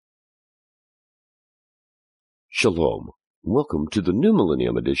Shalom. Welcome to the New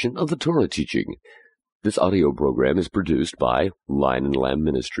Millennium edition of the Torah Teaching. This audio program is produced by Lion and Lamb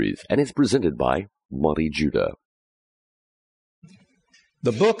Ministries and is presented by Monty Judah.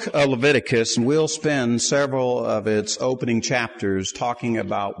 The book of Leviticus will spend several of its opening chapters talking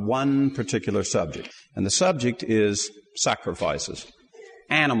about one particular subject. And the subject is sacrifices,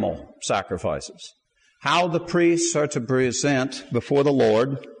 animal sacrifices. How the priests are to present before the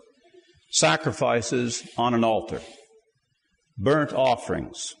Lord sacrifices on an altar, burnt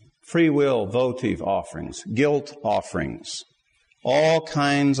offerings, free will votive offerings, guilt offerings, all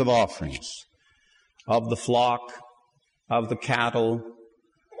kinds of offerings of the flock, of the cattle,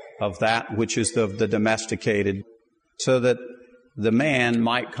 of that which is of the domesticated, so that the man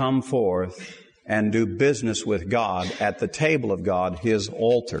might come forth and do business with God at the table of God, His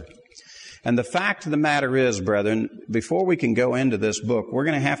altar. And the fact of the matter is, brethren, before we can go into this book, we're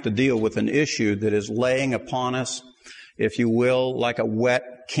going to have to deal with an issue that is laying upon us, if you will, like a wet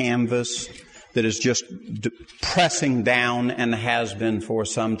canvas that is just pressing down and has been for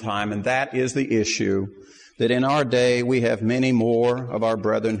some time. And that is the issue that in our day we have many more of our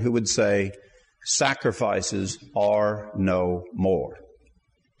brethren who would say, sacrifices are no more.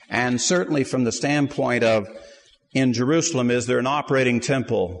 And certainly from the standpoint of, in Jerusalem, is there an operating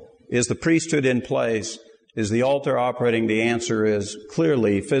temple? Is the priesthood in place? Is the altar operating? The answer is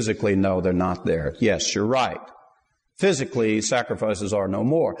clearly, physically, no, they're not there. Yes, you're right. Physically, sacrifices are no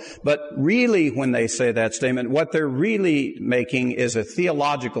more. But really, when they say that statement, what they're really making is a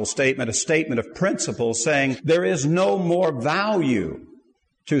theological statement, a statement of principle, saying there is no more value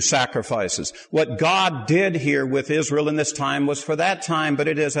to sacrifices. What God did here with Israel in this time was for that time, but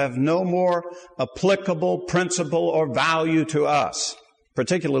it is of no more applicable principle or value to us,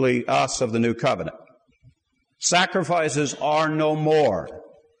 particularly us of the New Covenant. Sacrifices are no more,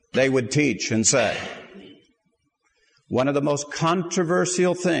 they would teach and say. One of the most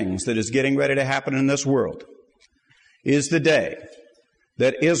controversial things that is getting ready to happen in this world is the day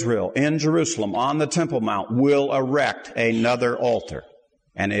that Israel in Jerusalem on the Temple Mount will erect another altar.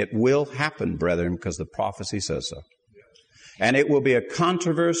 And it will happen, brethren, because the prophecy says so. And it will be a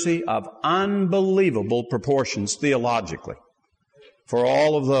controversy of unbelievable proportions theologically for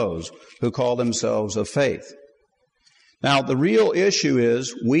all of those who call themselves of faith. Now, the real issue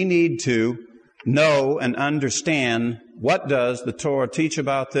is we need to know and understand what does the Torah teach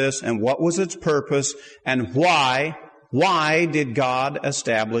about this and what was its purpose and why did God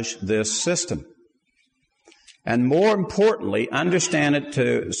establish this system. And more importantly, understand it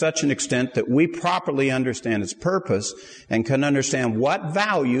to such an extent that we properly understand its purpose and can understand what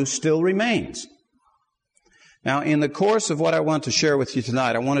value still remains. Now, in the course of what I want to share with you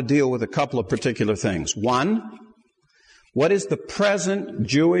tonight, I want to deal with a couple of particular things. One, what is the present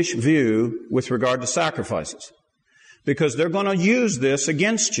Jewish view with regard to sacrifices? Because they're going to use this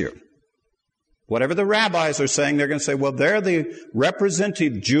against you. Whatever the rabbis are saying, they're going to say, well, they're the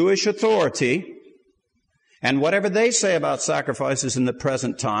representative Jewish authority, and whatever they say about sacrifices in the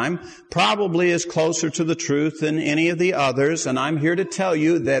present time probably is closer to the truth than any of the others, and I'm here to tell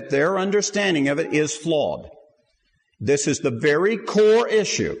you that their understanding of it is flawed. This is the very core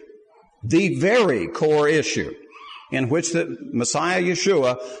issue in which the Messiah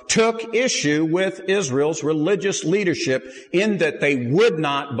Yeshua took issue with Israel's religious leadership in that they would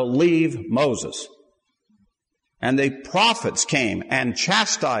not believe Moses. And the prophets came and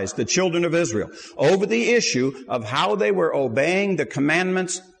chastised the children of Israel over the issue of how they were obeying the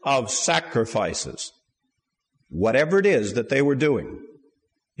commandments of sacrifices. Whatever it is that they were doing,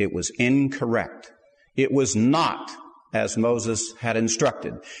 it was incorrect. It was not as Moses had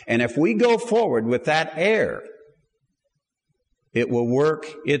instructed. And if we go forward with that error, it will work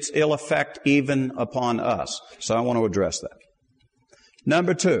its ill effect even upon us. So I want to address that.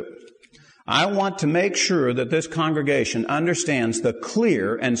 Number two, I want to make sure that this congregation understands the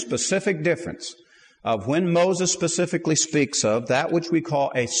clear and specific difference of when Moses specifically speaks of that which we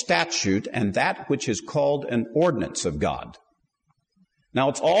call a statute and that which is called an ordinance of God. Now,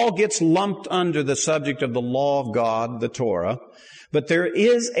 it all gets lumped under the subject of the law of God, the Torah, but there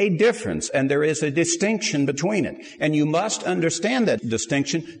is a difference and there is a distinction between it. And you must understand that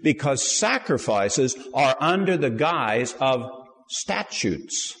distinction because sacrifices are under the guise of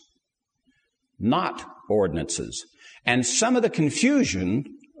statutes, not ordinances. And some of the confusion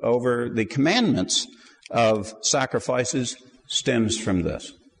over the commandments of sacrifices stems from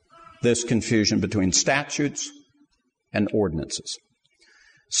this confusion between statutes and ordinances.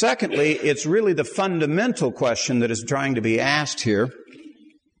 Secondly, it's really the fundamental question that is trying to be asked here.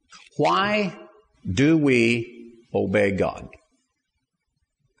 Why do we obey God?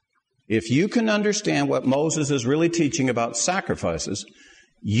 If you can understand what Moses is really teaching about sacrifices,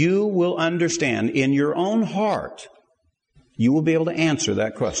 you will understand in your own heart, you will be able to answer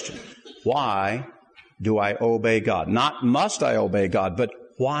that question. Why do I obey God? Not must I obey God, but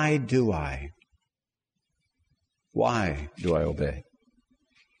why do I? Why do I obey?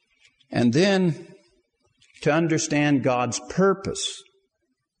 And then to understand God's purpose,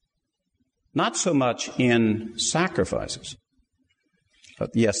 not so much in sacrifices, but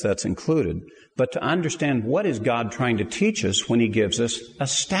yes, that's included, but to understand what is God trying to teach us when He gives us a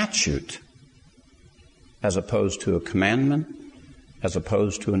statute, as opposed to a commandment, as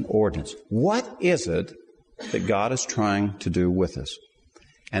opposed to an ordinance. What is it that God is trying to do with us?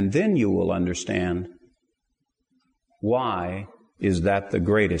 And then you will understand why is that the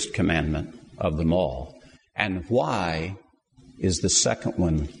greatest commandment of them all, and why is the second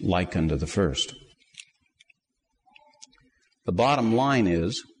one like unto the first. The bottom line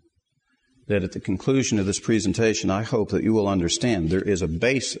is that at the conclusion of this presentation, I hope that you will understand there is a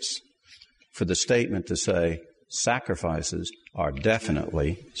basis for the statement to say sacrifices are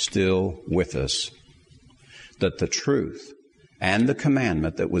definitely still with us. That the truth and the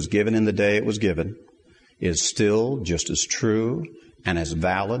commandment that was given in the day it was given is still just as true and as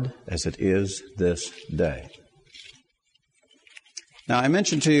valid as it is this day. Now, I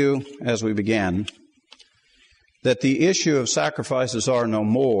mentioned to you as we began that the issue of sacrifices are no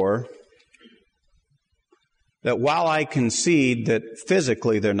more, that while I concede that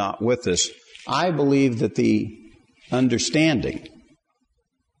physically they're not with us, I believe that the understanding,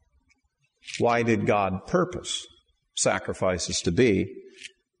 why did God purpose sacrifices to be,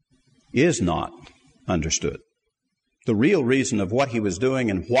 is not understood. The real reason of what He was doing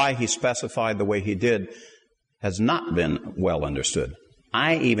and why He specified the way He did has not been well understood.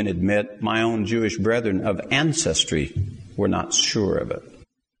 I even admit my own Jewish brethren of ancestry were not sure of it.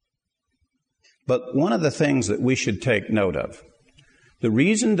 But one of the things that we should take note of, the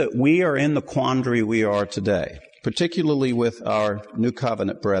reason that we are in the quandary we are today, particularly with our New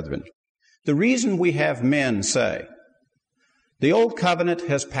Covenant brethren, the reason we have men say, the Old Covenant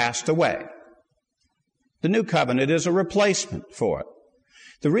has passed away. The New Covenant is a replacement for it.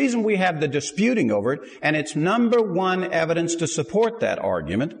 The reason we have the disputing over it, and its number one evidence to support that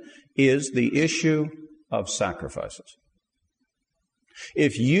argument, is the issue of sacrifices.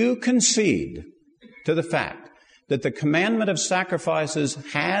 If you concede to the fact that the commandment of sacrifices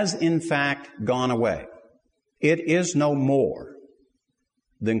has in fact gone away, it is no more,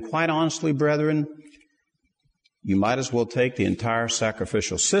 then quite honestly, brethren, you might as well take the entire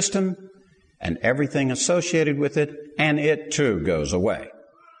sacrificial system and everything associated with it, and it too goes away,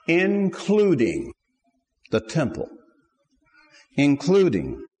 including the temple,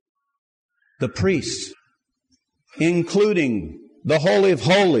 including the priests, including the Holy of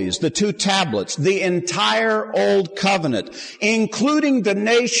Holies, the two tablets, the entire Old Covenant, including the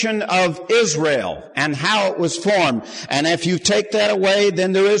nation of Israel and how it was formed. And if you take that away,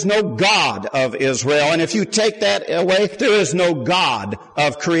 then there is no God of Israel. And if you take that away, there is no God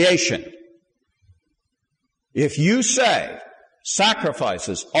of creation. If you say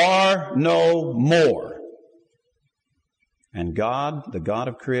sacrifices are no more, and God, the God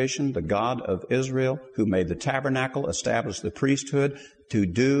of creation, the God of Israel, who made the tabernacle, established the priesthood to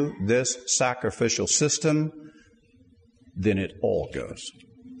do this sacrificial system, then it all goes.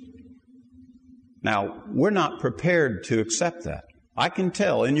 Now, we're not prepared to accept that. I can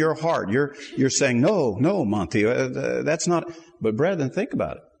tell in your heart, you're saying, no, Monty, that's not. But brethren, think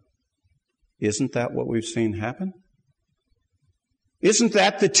about it. Isn't that what we've seen happen? Isn't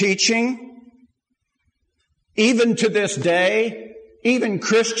that the teaching? Even to this day, even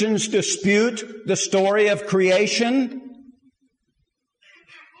Christians dispute the story of creation.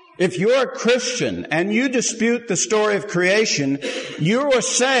 If you're a Christian and you dispute the story of creation, you are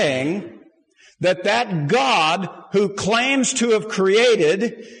saying that that God who claims to have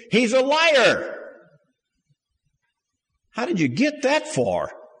created, He's a liar. How did you get that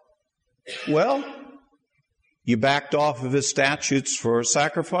far? Well, you backed off of His statutes for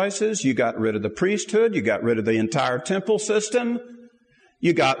sacrifices. You got rid of the priesthood. You got rid of the entire temple system.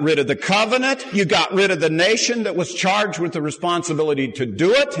 You got rid of the covenant. You got rid of the nation that was charged with the responsibility to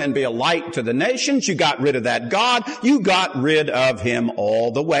do it and be a light to the nations. You got rid of that God. You got rid of Him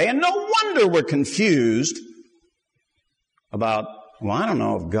all the way. And no wonder we're confused about, well, I don't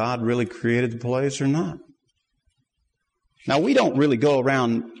know if God really created the place or not. Now, we don't really go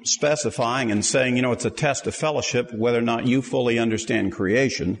around specifying and saying, it's a test of fellowship whether or not you fully understand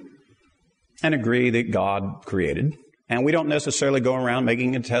creation and agree that God created. And we don't necessarily go around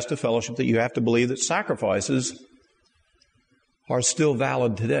making a test of fellowship that you have to believe that sacrifices are still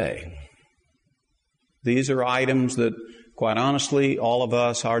valid today. These are items that, quite honestly, all of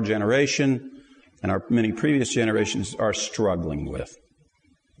us, our generation, and our many previous generations are struggling with.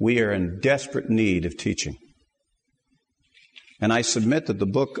 We are in desperate need of teaching. And I submit that the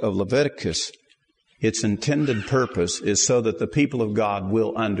book of Leviticus, its intended purpose is so that the people of God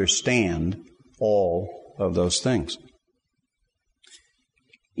will understand all of those things.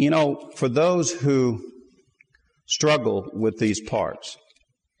 You know, for those who struggle with these parts,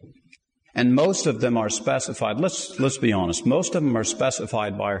 and most of them are specified, let's be honest, most of them are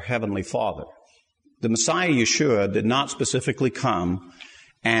specified by our Heavenly Father. The Messiah Yeshua did not specifically come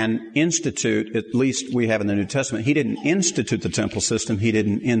and institute, at least we have in the New Testament, He didn't institute the temple system, He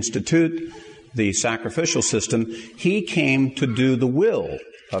didn't institute the sacrificial system. He came to do the will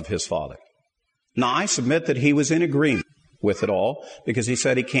of His Father. Now, I submit that He was in agreement with it all, because He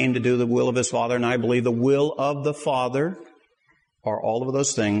said He came to do the will of His Father, and I believe the will of the Father are all of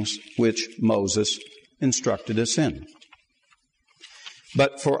those things which Moses instructed us in.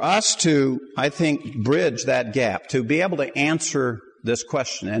 But for us to, I think, bridge that gap, to be able to answer this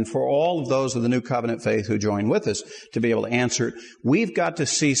question, and for all of those of the New Covenant faith who join with us to be able to answer it, we've got to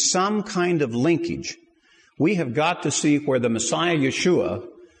see some kind of linkage. We have got to see where the Messiah Yeshua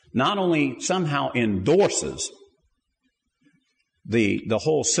not only somehow endorses the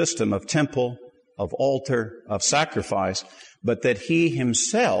whole system of temple, of altar, of sacrifice, but that He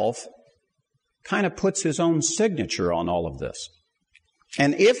Himself kind of puts His own signature on all of this.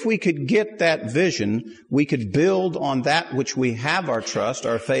 And if we could get that vision, we could build on that which we have our trust,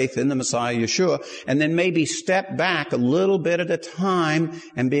 our faith in the Messiah Yeshua, and then maybe step back a little bit at a time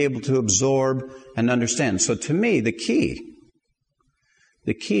and be able to absorb and understand. So to me, the key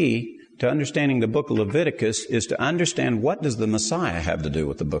to understanding the book of Leviticus is to understand, what does the Messiah have to do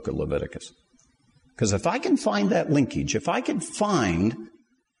with the book of Leviticus? Because if I can find that linkage, if I can find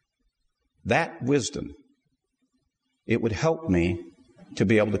that wisdom, it would help me to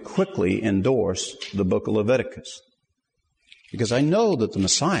be able to quickly endorse the book of Leviticus. Because I know that the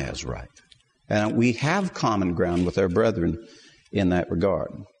Messiah is right. And we have common ground with our brethren in that regard.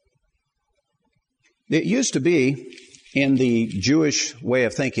 It used to be in the Jewish way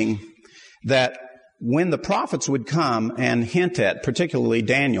of thinking that when the prophets would come and hint at, particularly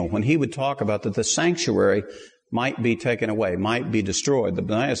Daniel, when he would talk about that the sanctuary might be taken away, might be destroyed,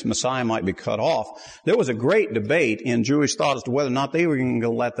 the Messiah might be cut off, there was a great debate in Jewish thought as to whether or not they were going to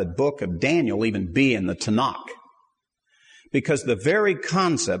let the book of Daniel even be in the Tanakh. Because the very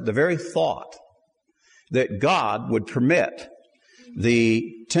concept, the very thought that God would permit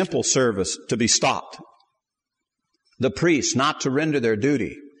the temple service to be stopped, the priests not to render their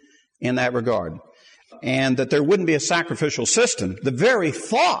duty in that regard, and that there wouldn't be a sacrificial system, the very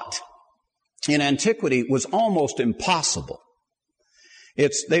thought in antiquity was almost impossible.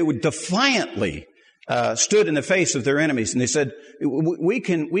 They would defiantly stood in the face of their enemies, and they said, we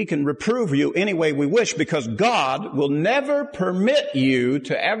can reprove you any way we wish, because God will never permit you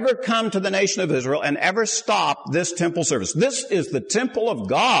to ever come to the nation of Israel and ever stop this temple service. This is the temple of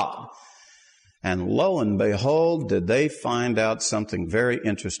God. And lo and behold, did they find out something very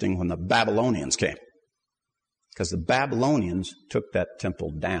interesting when the Babylonians came. Because the Babylonians took that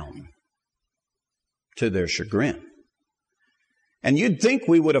temple down, to their chagrin. And you'd think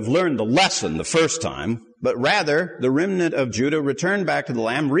we would have learned the lesson the first time, but rather the remnant of Judah returned back to the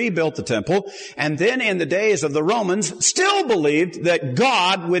land, rebuilt the temple, and then in the days of the Romans still believed that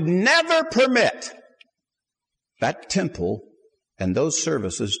God would never permit that temple and those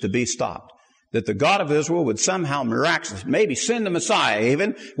services to be stopped. That the God of Israel would somehow miraculously, maybe send the Messiah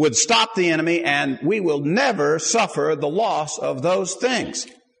even, would stop the enemy, and we will never suffer the loss of those things.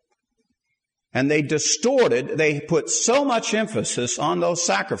 And they put so much emphasis on those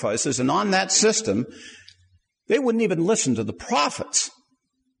sacrifices and on that system, they wouldn't even listen to the prophets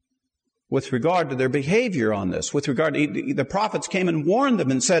with regard to their behavior on this. With regard to, the prophets came and warned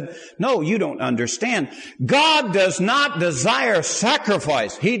them and said, no, you don't understand. God does not desire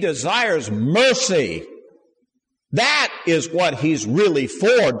sacrifice. He desires mercy. That is what He's really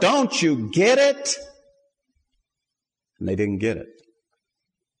for. Don't you get it? And they didn't get it.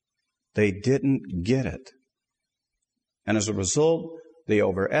 They didn't get it. And as a result, they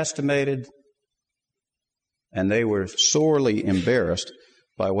overestimated, and they were sorely embarrassed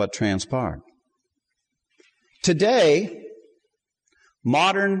by what transpired. Today,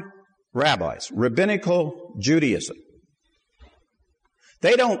 modern rabbis, rabbinical Judaism,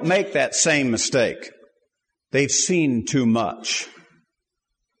 they don't make that same mistake. They've seen too much.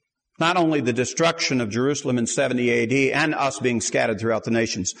 Not only the destruction of Jerusalem in 70 AD and us being scattered throughout the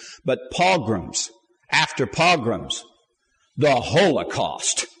nations, but pogroms after pogroms, The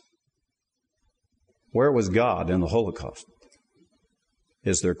Holocaust. Where was God in the Holocaust?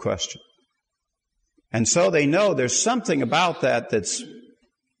 Is their question. And so they know there's something about that that's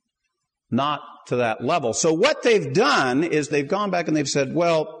not to that level. So what they've done is they've gone back and they've said,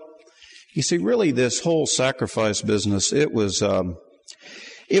 well, you see, really this whole sacrifice business, it was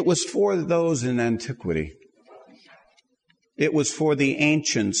for those in antiquity. It was for the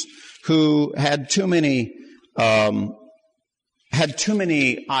ancients who had too many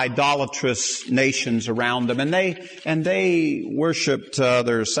idolatrous nations around them, and they worshipped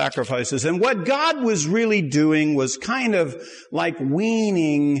their sacrifices. And what God was really doing was kind of like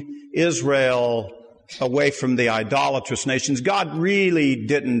weaning Israel away from the idolatrous nations. God really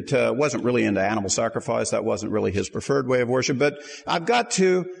wasn't really into animal sacrifice. That wasn't really His preferred way of worship. But I've got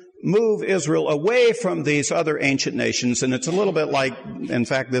to move Israel away from these other ancient nations. And it's a little bit like, in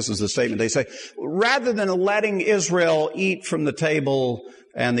fact, this is the statement they say, rather than letting Israel eat from the table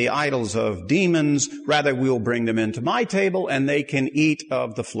and the idols of demons, rather we'll bring them into my table and they can eat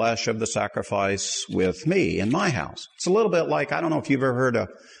of the flesh of the sacrifice with me in my house. It's a little bit like, I don't know if you've ever heard a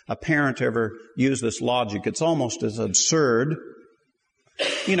parent ever use this logic. It's almost as absurd.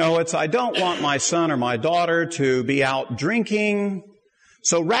 You know, it's, I don't want my son or my daughter to be out drinking.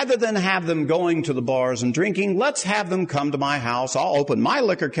 So rather than have them going to the bars and drinking, let's have them come to my house. I'll open my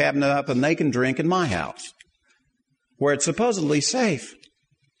liquor cabinet up and they can drink in my house, where it's supposedly safe.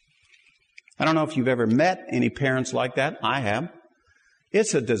 I don't know if you've ever met any parents like that. I have.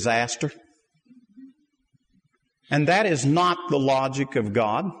 It's a disaster. And that is not the logic of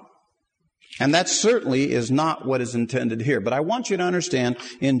God. And that certainly is not what is intended here. But I want you to understand,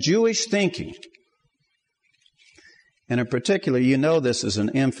 in Jewish thinking, and in particular, you know this is an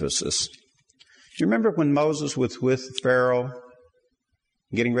emphasis. You remember when Moses was with Pharaoh,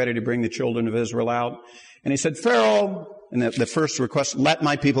 getting ready to bring the children of Israel out? And he said, Pharaoh, and the first request, let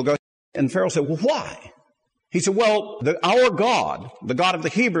my people go. And Pharaoh said, well, why? He said, well, our God, the God of the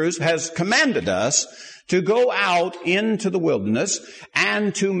Hebrews, has commanded us to go out into the wilderness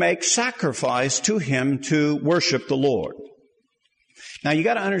and to make sacrifice to Him to worship the Lord. Now, you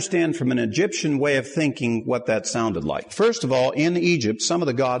got to understand from an Egyptian way of thinking what that sounded like. First of all, in Egypt, some of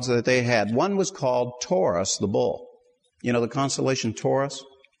the gods that they had, one was called Taurus, the bull. You know the constellation Taurus?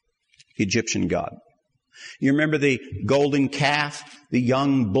 Egyptian god. You remember the golden calf, the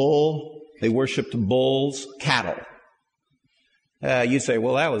young bull? They worshipped bulls, cattle. You say,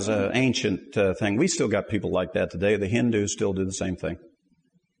 well, that was an ancient thing. We still got people like that today. The Hindus still do the same thing.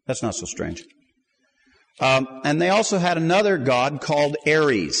 That's not so strange. And they also had another god called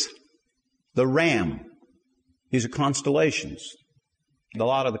Aries, the ram. These are constellations. A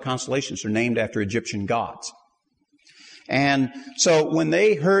lot of the constellations are named after Egyptian gods. And so when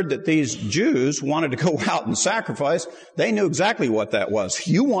they heard that these Jews wanted to go out and sacrifice, they knew exactly what that was.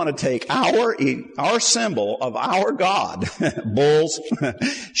 You want to take our symbol of our God, bulls,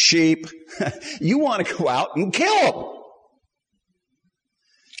 sheep, you want to go out and kill them.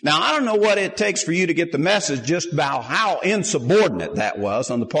 Now, I don't know what it takes for you to get the message just about how insubordinate that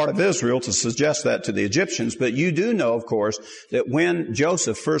was on the part of Israel to suggest that to the Egyptians, but you do know, of course, that when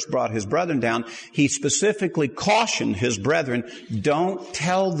Joseph first brought his brethren down, he specifically cautioned his brethren, don't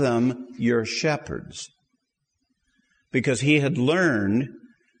tell them you're shepherds, because he had learned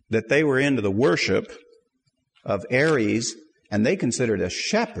that they were into the worship of Aries, and they considered a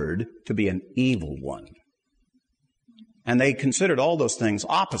shepherd to be an evil one. And they considered all those things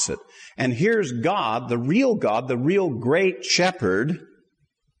opposite. And here's God, the real great shepherd,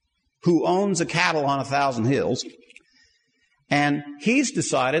 who owns a cattle on 1,000 hills. And He's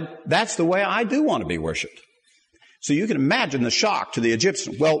decided, that's the way I do want to be worshipped. So you can imagine the shock to the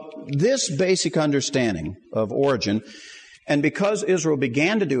Egyptians. Well, this basic understanding of origin, and because Israel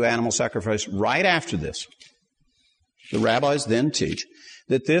began to do animal sacrifice right after this, the rabbis then teach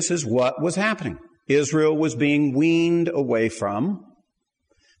that this is what was happening. Israel was being weaned away from.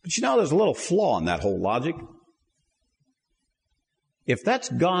 But you know, there's a little flaw in that whole logic. If that's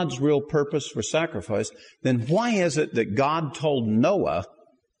God's real purpose for sacrifice, then why is it that God told Noah,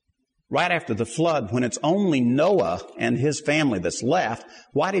 right after the flood, when it's only Noah and his family that's left,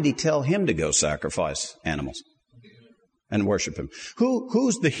 why did He tell him to go sacrifice animals and worship Him?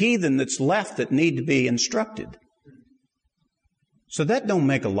 Who's the heathen that's left that need to be instructed? So that don't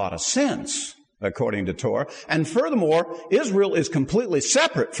make a lot of sense, according to Torah. And furthermore, Israel is completely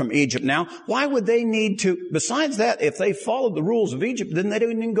separate from Egypt now. Why would they need to? Besides that, if they followed the rules of Egypt, then they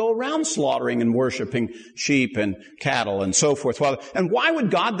didn't even go around slaughtering and worshiping sheep and cattle and so forth. And why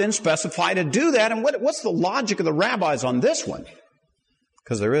would God then specify to do that? And what's the logic of the rabbis on this one?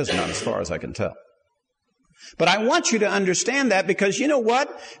 Because there is none, as far as I can tell. But I want you to understand that because you know what?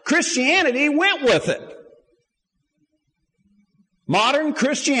 Christianity went with it. Modern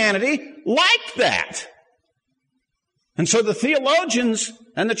Christianity liked that. And so the theologians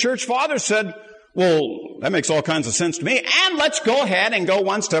and the church fathers said, well, that makes all kinds of sense to me. And let's go ahead and go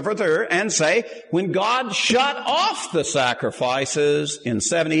one step further and say, when God shut off the sacrifices in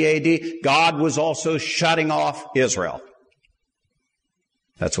 70 AD, God was also shutting off Israel.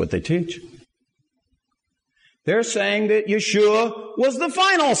 That's what they teach. They're saying that Yeshua was the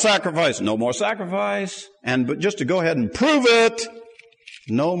final sacrifice. No more sacrifice. But just to go ahead and prove it,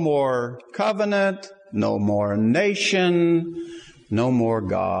 no more covenant, no more nation, no more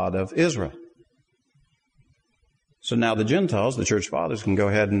God of Israel. So now the Gentiles, the church fathers, can go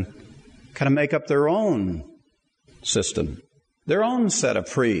ahead and kind of make up their own system, their own set of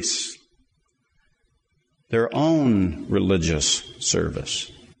priests, their own religious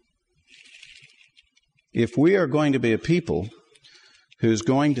service. If we are going to be a people who's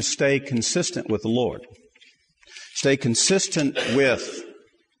going to stay consistent with the Lord, stay consistent with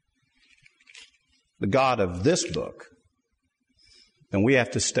the God of this book, then we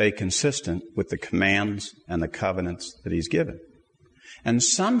have to stay consistent with the commands and the covenants that He's given. And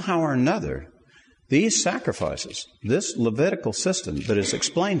somehow or another, these sacrifices, this Levitical system that is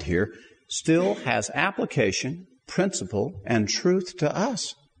explained here, still has application, principle, and truth to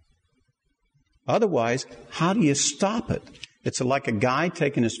us. Otherwise, how do you stop it? It's like a guy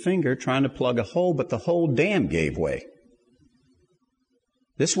taking his finger trying to plug a hole, but the whole dam gave way.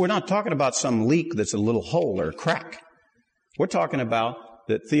 We're not talking about some leak that's a little hole or a crack. We're talking about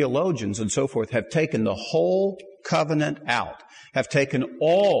that theologians and so forth have taken the whole covenant out, have taken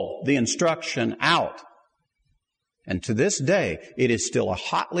all the instruction out. And to this day, it is still a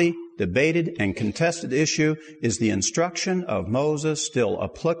hotly debated and contested issue. Is the instruction of Moses still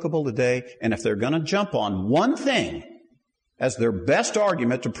applicable today? And if they're going to jump on one thing as their best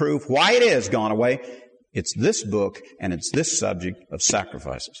argument to prove why it is gone away, it's this book and it's this subject of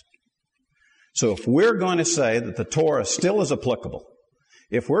sacrifices. So if we're going to say that the Torah still is applicable,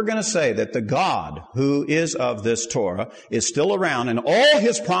 if we're going to say that the God who is of this Torah is still around and all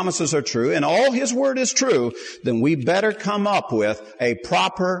His promises are true and all His word is true, then we better come up with a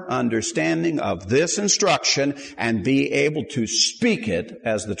proper understanding of this instruction and be able to speak it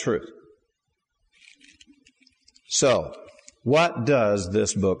as the truth. So, what does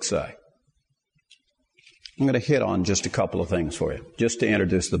this book say? I'm going to hit on just a couple of things for you, just to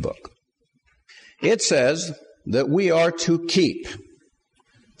introduce the book. It says that we are to keep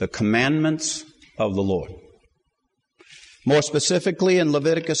the commandments of the Lord. More specifically in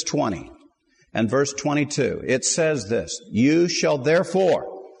Leviticus 20 and verse 22, it says this, "You shall therefore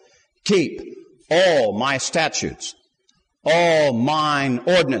keep all my statutes, all mine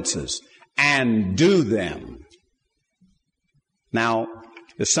ordinances, and do them." Now,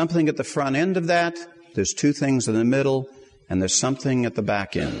 there's something at the front end of that. There's two things in the middle, and there's something at the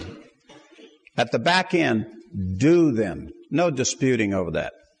back end. At the back end, do them. No disputing over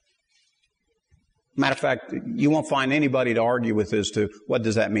that. Matter of fact, you won't find anybody to argue with as to what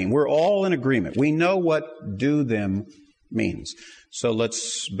does that mean. We're all in agreement. We know what do them means. So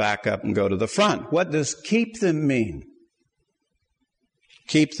let's back up and go to the front. What does keep them mean?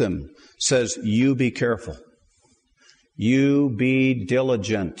 Keep them says you be careful. You be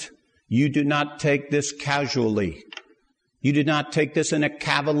diligent. You do not take this casually. You do not take this in a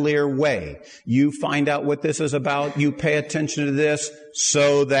cavalier way. You find out what this is about. You pay attention to this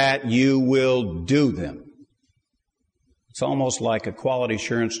so that you will do them. It's almost like a quality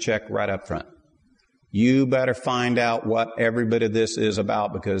assurance check right up front. You better find out what every bit of this is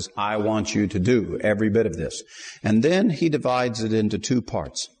about because I want you to do every bit of this. And then he divides it into two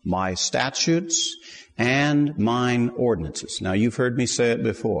parts, my statutes and mine ordinances. Now you've heard me say it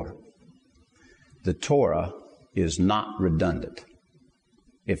before. The Torah is not redundant.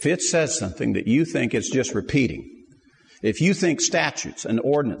 If it says something that you think it's just repeating, if you think statutes and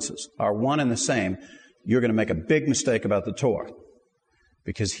ordinances are one and the same, you're going to make a big mistake about the Torah.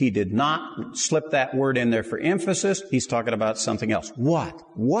 Because he did not slip that word in there for emphasis. He's talking about something else. What?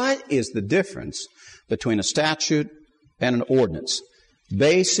 What is the difference between a statute and an ordinance?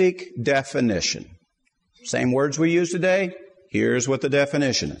 Basic definition. Same words we use today. Here's what the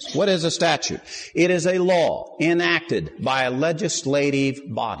definition is. What is a statute? It is a law enacted by a legislative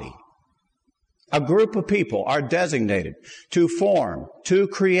body. A group of people are designated to form, to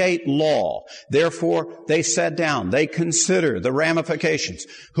create law. Therefore, they set down, they consider the ramifications.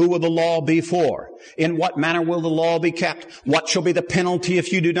 Who will the law be for? In what manner will the law be kept? What shall be the penalty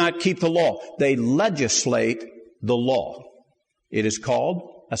if you do not keep the law? They legislate the law. It is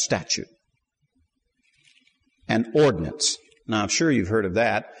called a statute. an ordinance. Now, I'm sure you've heard of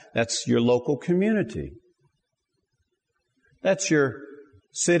that. That's your local community. That's your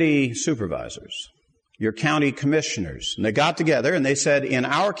city supervisors, your county commissioners. And they got together and they said, in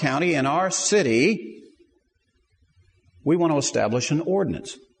our county, in our city, we want to establish an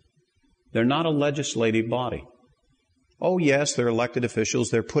ordinance. They're not a legislative body. Oh, yes, they're elected officials.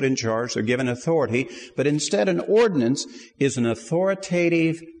 They're put in charge. They're given authority. But instead, an ordinance is an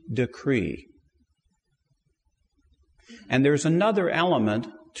authoritative decree. And there's another element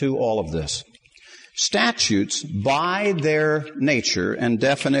to all of this. Statutes, by their nature and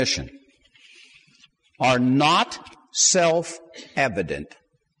definition, are not self-evident.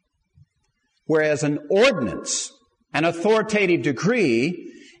 Whereas an ordinance, an authoritative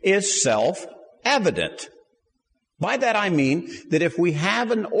decree, is self-evident. By that I mean that if we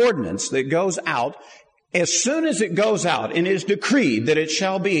have an ordinance that goes out, as soon as it goes out and is decreed that it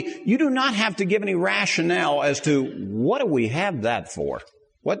shall be, you do not have to give any rationale as to what do we have that for?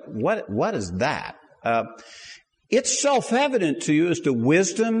 What is that? It's self-evident to you as to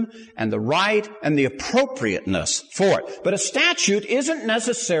wisdom and the right and the appropriateness for it. But a statute isn't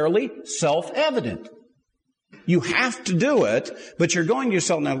necessarily self-evident. You have to do it, but you're going to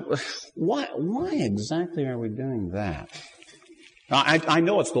yourself, now, why exactly are we doing that? I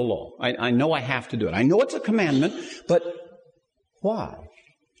know it's the law. I know I have to do it. I know it's a commandment, but why?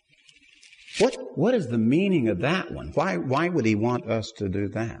 What is the meaning of that one? Why would he want us to do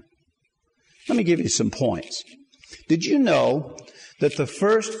that? Let me give you some points. Did you know that the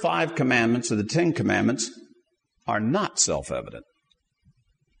first 5 commandments of the 10 commandments are not self-evident?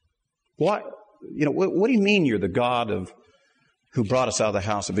 What do you mean you're the God who brought us out of the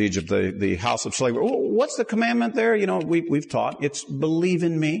house of Egypt, the house of slavery? What's the commandment there? We've taught. It's believe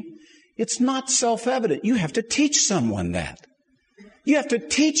in me. It's not self-evident. You have to teach someone that. You have to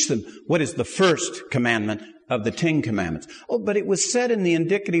teach them what is the first commandment of the 10 commandments. Oh, but it was said in the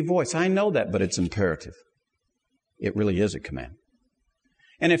indicative voice. I know that, but it's imperative. It really is a command.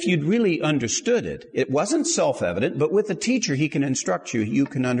 And if you'd really understood it, it wasn't self-evident, but with a teacher, he can instruct you. You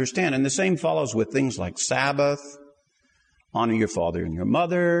can understand. And the same follows with things like Sabbath, honor your father and your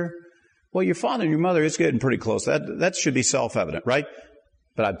mother. Well, your father and your mother is getting pretty close. That should be self-evident, right?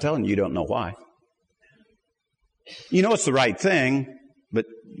 But I'm telling you, you don't know why. You know it's the right thing, but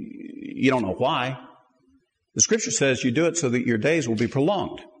you don't know why. The Scripture says you do it so that your days will be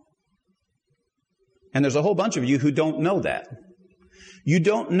prolonged. And there's a whole bunch of you who don't know that. You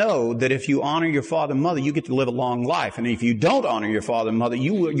don't know that if you honor your father and mother, you get to live a long life. And if you don't honor your father and mother,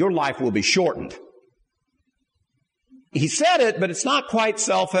 your life will be shortened. He said it, but it's not quite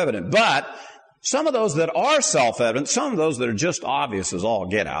self-evident. But some of those that are self-evident, some of those that are just obvious as all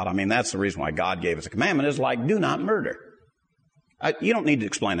get out, I mean, that's the reason why God gave us a commandment, is like, do not murder. You don't need to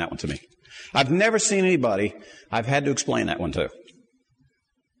explain that one to me. I've never seen anybody I've had to explain that one to.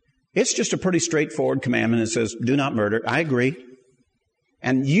 It's just a pretty straightforward commandment. It says, do not murder. I agree.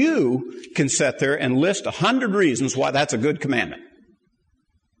 And you can sit there and list 100 reasons why that's a good commandment.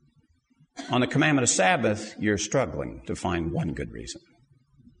 On the commandment of Sabbath, you're struggling to find one good reason.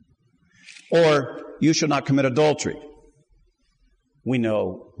 Or, you shall not commit adultery. We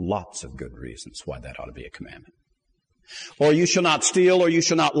know lots of good reasons why that ought to be a commandment. Or, you shall not steal, or you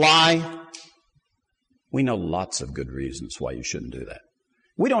shall not lie. We know lots of good reasons why you shouldn't do that.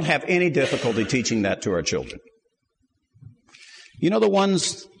 We don't have any difficulty teaching that to our children. You know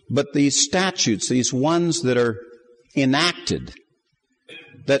but these statutes, these ones that are enacted,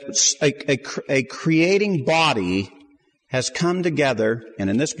 that a creating body has come together, and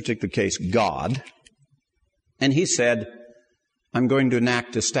in this particular case, God, and he said, I'm going to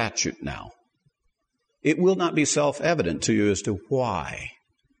enact a statute now. It will not be self-evident to you as to why,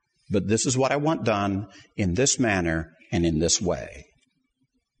 but this is what I want done in this manner and in this way.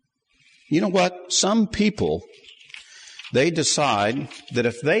 You know what? Some people, they decide that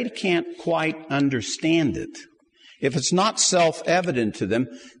if they can't quite understand it, if it's not self-evident to them,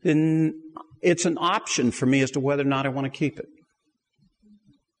 then it's an option for me as to whether or not I want to keep it.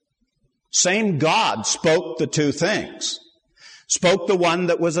 Same God spoke the two things. Spoke the one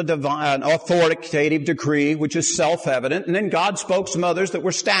that was a divine, authoritative decree, which is self-evident, and then God spoke some others that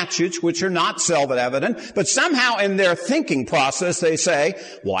were statutes, which are not self-evident, but somehow in their thinking process they say,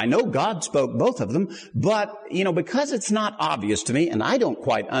 well, I know God spoke both of them, but, because it's not obvious to me and I don't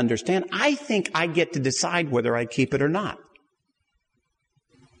quite understand, I think I get to decide whether I keep it or not.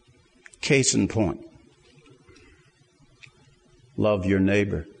 Case in point. Love your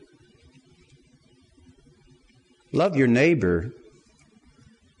neighbor. Love your neighbor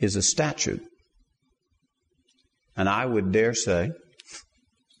is a statute. And I would dare say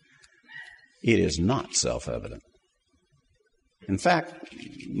It is not self-evident. In fact,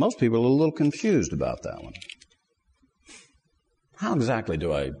 most people are a little confused about that one. How exactly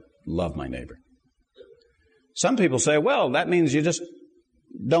do I love my neighbor? Some people say, well, that means you just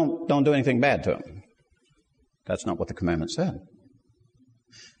don't do anything bad to him. That's not what the commandment said.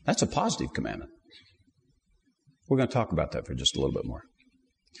 That's a positive commandment. We're going to talk about that for just a little bit more.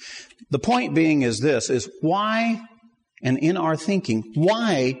 The point being is this, is why, and in our thinking,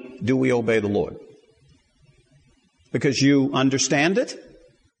 why do we obey the Lord? Because you understand it?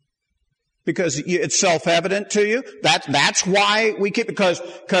 Because it's self-evident to you? That's why we keep,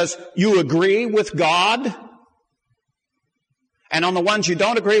 because you agree with God? And on the ones you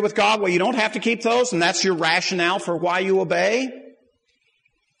don't agree with God, well, you don't have to keep those, and that's your rationale for why you obey?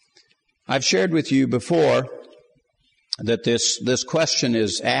 I've shared with you before that this question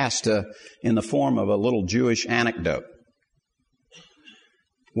is asked in the form of a little Jewish anecdote.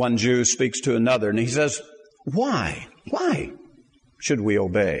 One Jew speaks to another, and he says, why? Why should we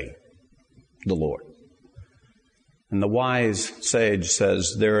obey the Lord? And the wise sage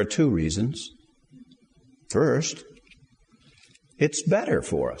says, there are two reasons. First, it's better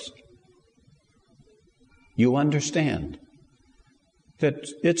for us. You understand that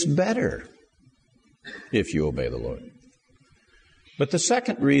it's better if you obey the Lord. But the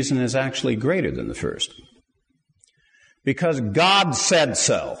second reason is actually greater than the first. Because God said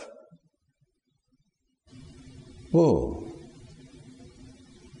so. Whoa.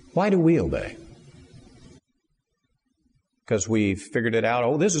 Why do we obey? Because we figured it out,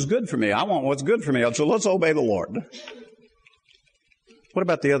 oh, this is good for me. I want what's good for me, so let's obey the Lord. What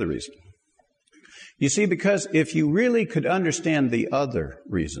about the other reason? You see, because if you really could understand the other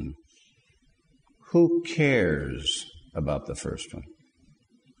reason, who cares about the first one?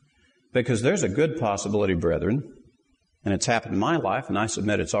 Because there's a good possibility, brethren, and it's happened in my life, and I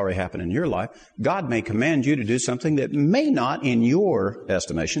submit it's already happened in your life, God may command you to do something that may not, in your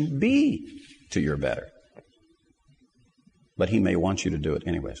estimation, be to your better. But He may want you to do it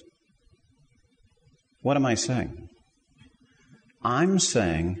anyways. What am I saying? I'm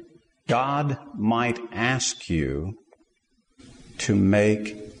saying God might ask you to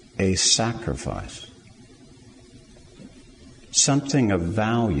make a sacrifice, something of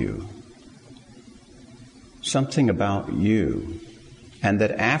value, something about you, and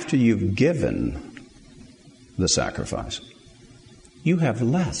that after you've given the sacrifice, you have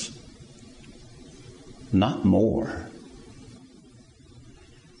less, not more.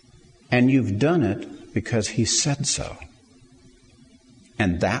 And you've done it because He said so.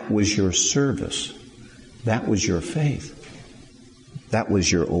 And that was your service. That was your faith. That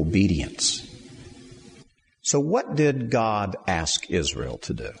was your obedience. So what did God ask Israel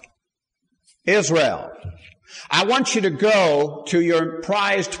to do? Israel, I want you to go to your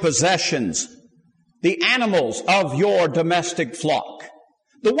prized possessions, the animals of your domestic flock,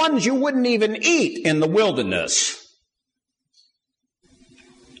 the ones you wouldn't even eat in the wilderness.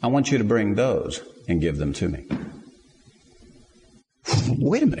 I want you to bring those and give them to me.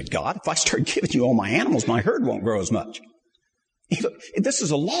 Wait a minute, God, if I start giving you all my animals, my herd won't grow as much. This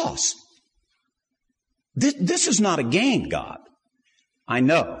is a loss. This is not a gain, God. I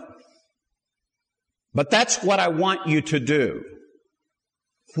know. But that's what I want you to do.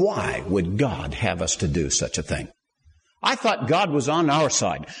 Why would God have us to do such a thing? I thought God was on our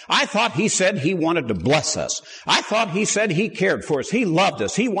side. I thought He said He wanted to bless us. I thought He said He cared for us. He loved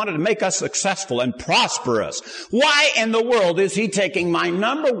us. He wanted to make us successful and prosperous. Why in the world is He taking my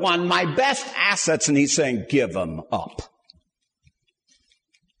number one, my best assets, and He's saying, give them up?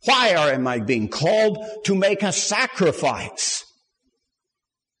 Why am I being called to make a sacrifice?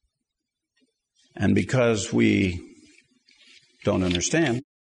 And because we don't understand,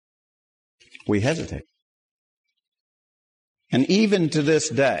 we hesitate. And even to this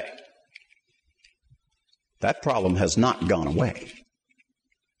day, that problem has not gone away.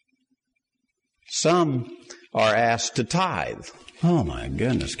 Some are asked to tithe. Oh my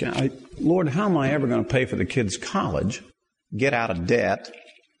goodness, Lord, how am I ever going to pay for the kids' college, get out of debt,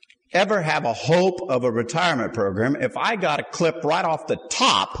 ever have a hope of a retirement program if I got to clip right off the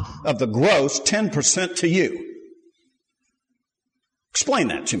top of the gross 10% to you? Explain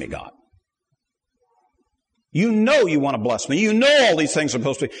that to me, God. You know you want to bless me. You know all these things are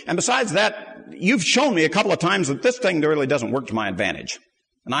supposed to be. And besides that, you've shown me a couple of times that this thing really doesn't work to my advantage.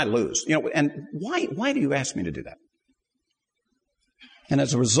 And I lose. And why do you ask me to do that? And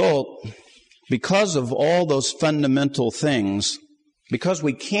as a result, because of all those fundamental things, because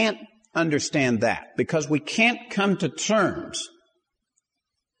we can't understand that, because we can't come to terms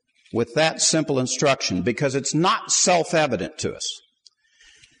with that simple instruction, because it's not self-evident to us,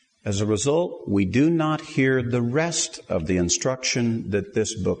 As a result, we do not hear the rest of the instruction that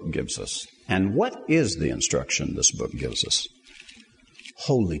this book gives us. And what is the instruction this book gives us?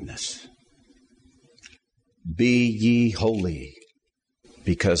 Holiness. Be ye holy,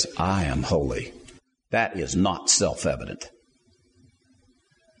 because I am holy. That is not self-evident.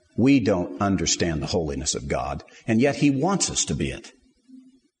 We don't understand the holiness of God, and yet He wants us to be it.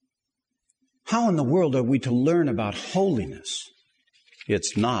 How in the world are we to learn about holiness?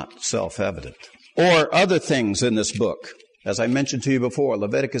 It's not self-evident. Or other things in this book. As I mentioned to you before,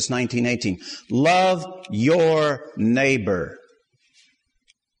 Leviticus 19:18. Love your neighbor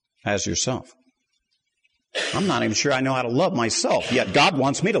as yourself. I'm not even sure I know how to love myself, yet God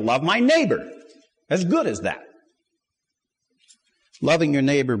wants me to love my neighbor. As good as that. Loving your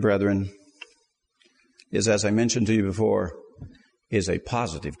neighbor, brethren, is, as I mentioned to you before, is a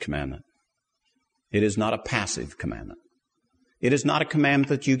positive commandment. It is not a passive commandment. It is not a commandment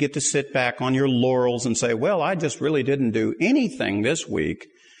that you get to sit back on your laurels and say, well, I just really didn't do anything this week,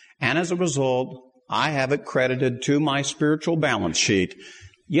 and as a result, I have it credited to my spiritual balance sheet.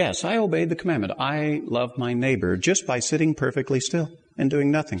 Yes, I obeyed the commandment. I love my neighbor just by sitting perfectly still and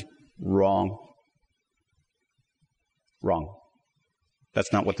doing nothing. Wrong. Wrong.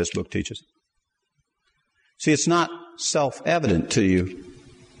 That's not what this book teaches. See, it's not self-evident to you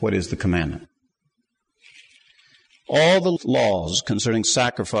what is the commandment. All the laws concerning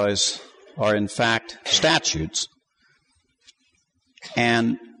sacrifice are in fact statutes,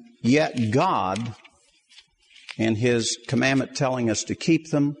 and yet God, in His commandment telling us to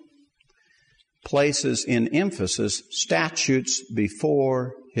keep them, places in emphasis statutes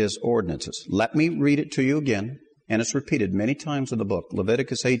before His ordinances. Let me read it to you again, and it's repeated many times in the book.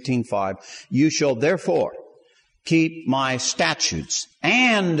 Leviticus 18:5. You shall therefore keep my statutes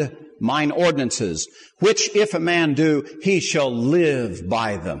and mine ordinances, which if a man do, he shall live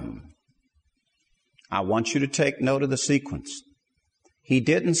by them. I want you to take note of the sequence. He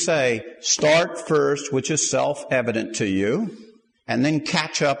didn't say, start first, which is self-evident to you, and then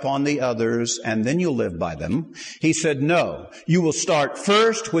catch up on the others, and then you'll live by them. He said, no, you will start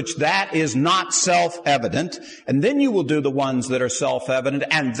first, which that is not self-evident, and then you will do the ones that are self-evident,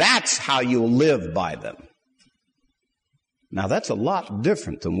 and that's how you'll live by them. Now, that's a lot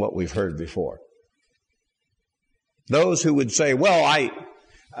different than what we've heard before. Those who would say, well,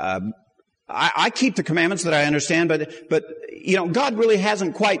 I keep the commandments that I understand, but you know, God really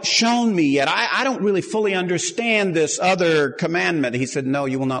hasn't quite shown me yet. I don't really fully understand this other commandment. He said, no,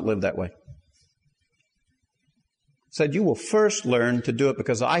 you will not live that way. He said, you will first learn to do it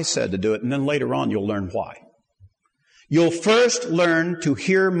because I said to do it, and then later on you'll learn why. You'll first learn to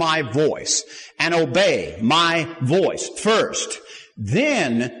hear my voice and obey my voice first.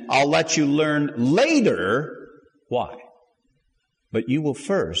 Then I'll let you learn later why. But you will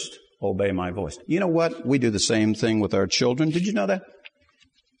first obey my voice. You know what? We do the same thing with our children. Did you know that?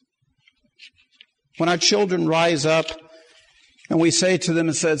 When our children rise up and we say to them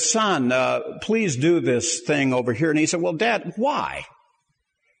and said, son, please do this thing over here. And he said, well, Dad, why?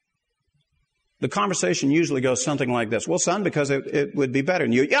 The conversation usually goes something like this. Well, son, because it would be better.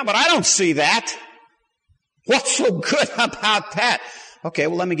 And you, yeah, but I don't see that. What's so good about that? Okay,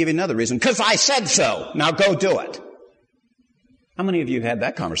 well, let me give you another reason. Because I said so. Now go do it. How many of you had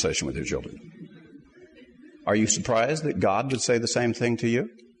that conversation with your children? Are you surprised that God would say the same thing to you?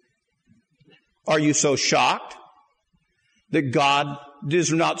 Are you so shocked that God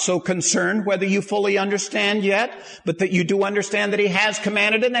is not so concerned whether you fully understand yet, but that you do understand that He has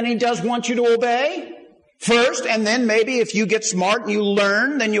commanded it and He does want you to obey first, and then maybe if you get smart and you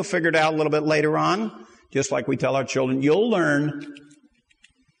learn, then you'll figure it out a little bit later on. Just like we tell our children, you'll learn,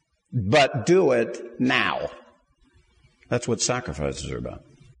 but do it now. That's what sacrifices are about.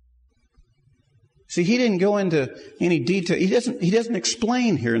 See, He didn't go into any detail. He doesn't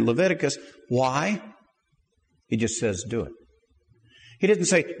explain here in Leviticus why. He just says, do it. He didn't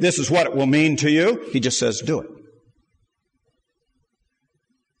say, this is what it will mean to you. He just says, do it.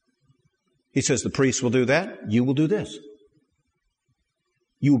 He says, the priest will do that. You will do this.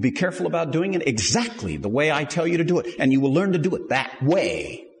 You will be careful about doing it exactly the way I tell you to do it. And you will learn to do it that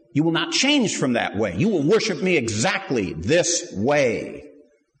way. You will not change from that way. You will worship me exactly this way.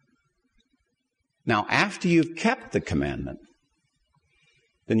 Now, after you've kept the commandment,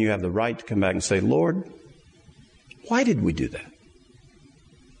 then you have the right to come back and say, Lord, why did we do that?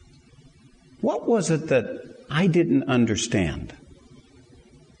 What was it that I didn't understand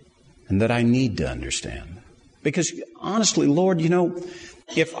and that I need to understand? Because honestly, Lord, you know,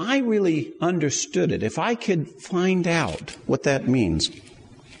 if I really understood it, if I could find out what that means,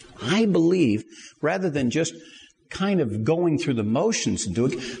 I believe rather than just kind of going through the motions and do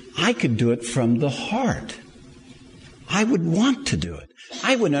it. I could do it from the heart. I would want to do it.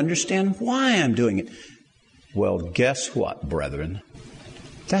 I would understand why I'm doing it. Well, guess what, brethren?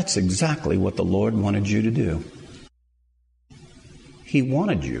 That's exactly what the Lord wanted you to do. He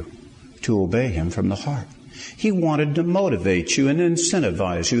wanted you to obey Him from the heart. He wanted to motivate you and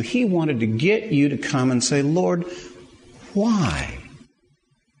incentivize you. He wanted to get you to come and say, Lord, why?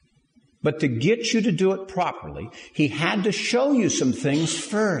 But to get you to do it properly, He had to show you some things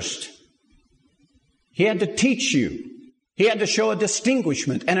first. He had to teach you. He had to show a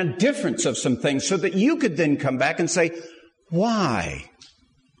distinguishment and a difference of some things so that you could then come back and say, why?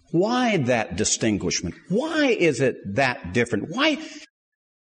 Why that distinguishment? Why is it that different? Why?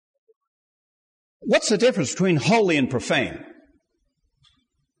 What's the difference between holy and profane?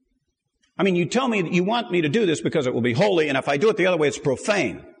 I mean, you tell me that you want me to do this because it will be holy, and if I do it the other way, it's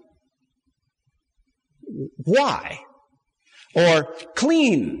profane. Why? Or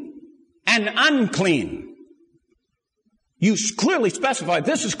clean and unclean. You clearly specify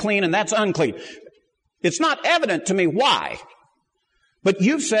this is clean and that's unclean. It's not evident to me why. But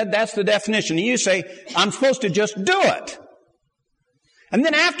you've said that's the definition. And you say, I'm supposed to just do it. And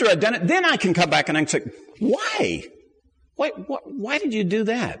then after I've done it, then I can come back and I can say, why? Why did you do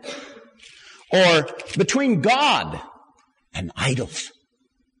that? Or between God and idols.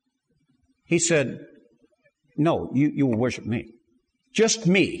 He said, no, you will worship me. Just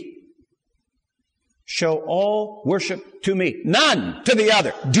me. Show all worship to me. None to the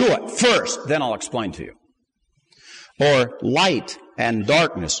other. Do it first. Then I'll explain to you. Or light and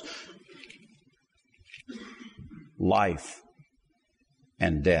darkness. Life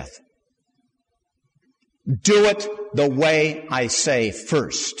and death. Do it the way I say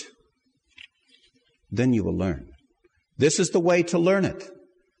first. Then you will learn. This is the way to learn it.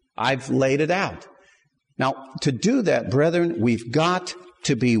 I've laid it out. Now, to do that, brethren, we've got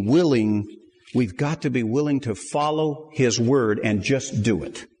to be willing to follow His Word and just do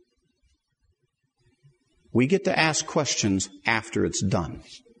it. We get to ask questions after it's done.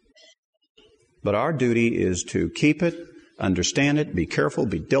 But our duty is to keep it, understand it, be careful,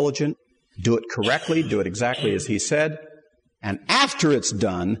 be diligent, do it correctly, do it exactly as He said. And after it's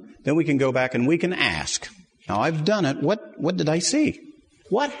done, then we can go back and we can ask. Now, I've done it. What did I see?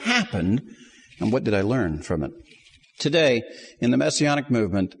 What happened? And what did I learn from it? Today, in the Messianic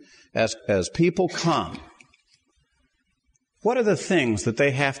movement, as people come, what are the things that they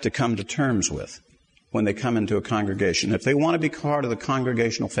have to come to terms with when they come into a congregation? If they want to be part of the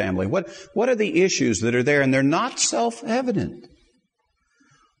congregational family, what are the issues that are there? And they're not self-evident.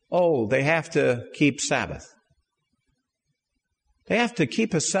 Oh, they have to keep Sabbath. They have to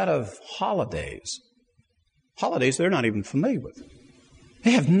keep a set of holidays. Holidays they're not even familiar with.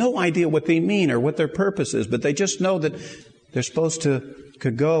 They have no idea what they mean or what their purpose is, but they just know that they're supposed to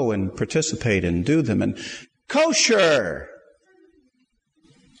go and participate and do them. And kosher!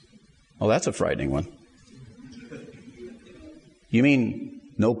 Oh, that's a frightening one. You mean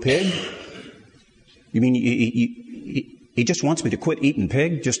no pig? You mean he just wants me to quit eating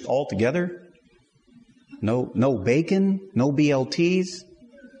pig just altogether? No bacon? No BLTs?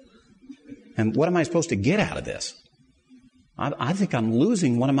 And what am I supposed to get out of this? I think I'm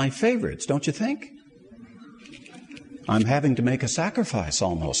losing one of my favorites, don't you think? I'm having to make a sacrifice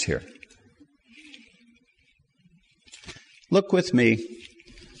almost here. Look with me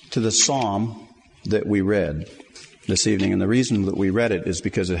to the psalm that we read this evening. And the reason that we read it is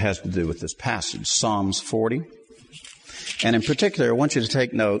because it has to do with this passage, Psalms 40. And in particular, I want you to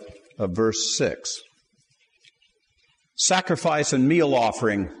take note of verse 6. Sacrifice and meal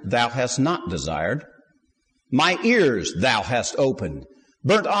offering thou hast not desired. My ears thou hast opened.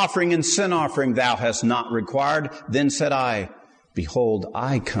 Burnt offering and sin offering thou hast not required. Then said I, behold,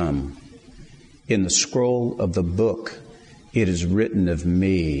 I come. In the scroll of the book it is written of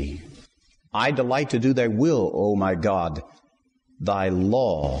me. I delight to do thy will, O my God. Thy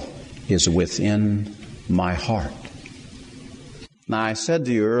law is within my heart. Now, I said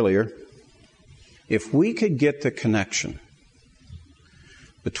to you earlier, if we could get the connection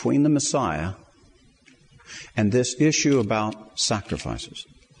between the Messiah and this issue about sacrifices,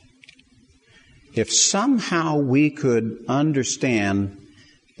 if somehow we could understand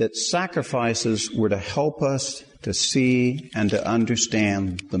that sacrifices were to help us to see and to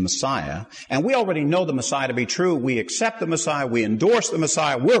understand the Messiah, and we already know the Messiah to be true, we accept the Messiah, we endorse the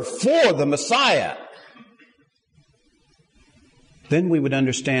Messiah, we're for the Messiah, then we would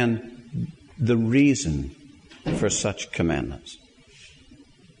understand the reason for such commandments.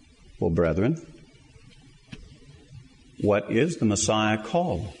 Well, brethren, what is the Messiah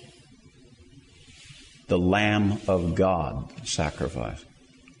called? the Lamb of God sacrifice.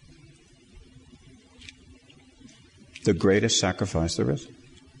 The greatest sacrifice there is.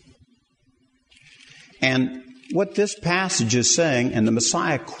 And what this passage is saying, and the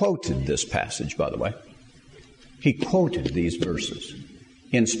Messiah quoted this passage, by the way. He quoted these verses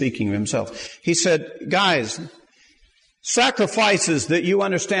in speaking of himself. He said, guys, sacrifices that you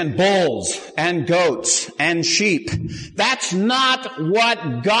understand, bulls and goats and sheep, that's not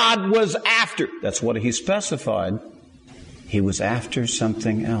what God was after. That's what he specified. He was after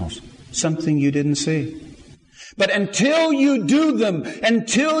something else, something you didn't see. But until you do them,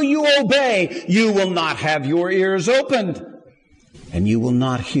 until you obey, you will not have your ears opened, and you will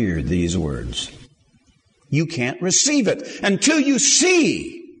not hear these words. You can't receive it until you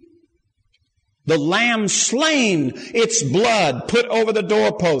see the lamb slain, its blood put over the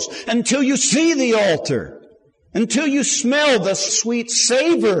doorpost, until you see the altar, until you smell the sweet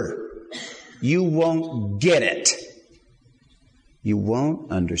savor. You won't get it. You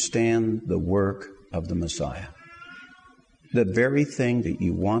won't understand the work of the Messiah. The very thing that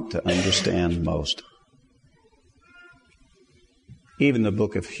you want to understand most. Even the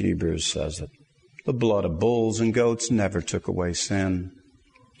book of Hebrews says it. The blood of bulls and goats never took away sin.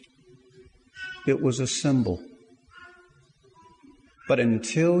 It was a symbol. But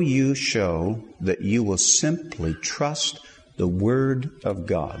until you show that you will simply trust the Word of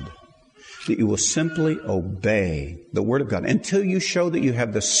God, that you will simply obey the Word of God, until you show that you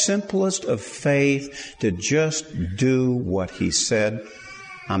have the simplest of faith to just do what He said,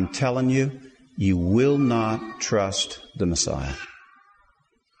 I'm telling you, you will not trust the Messiah.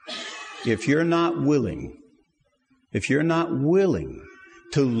 If you're not willing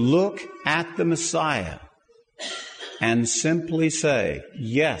to look at the Messiah and simply say,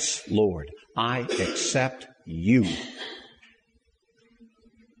 yes, Lord, I accept you,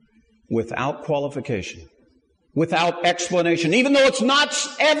 without qualification, without explanation, even though it's not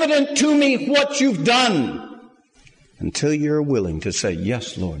evident to me what you've done, until you're willing to say,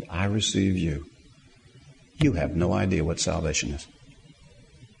 yes, Lord, I receive you, you have no idea what salvation is.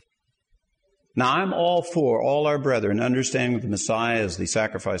 Now, I'm all for all our brethren understanding that the Messiah is the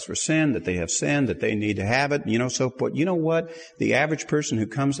sacrifice for sin, that they have sinned, that they need to have it, so forth. You know what? The average person who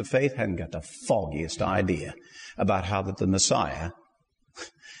comes to faith hasn't got the foggiest idea about how that the Messiah,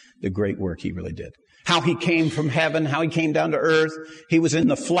 the great work He really did. How He came from heaven, how He came down to earth. He was in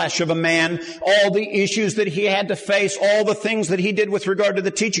the flesh of a man. All the issues that He had to face, all the things that He did with regard to the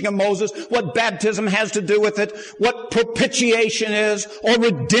teaching of Moses, what baptism has to do with it, what propitiation is, or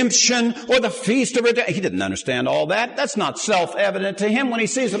redemption, or the feast of redemption. He didn't understand all that. That's not self-evident to him when he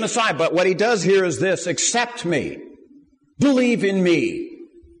sees the Messiah. But what he does here is this: accept me. Believe in me.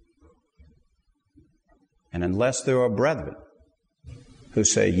 And unless there are brethren who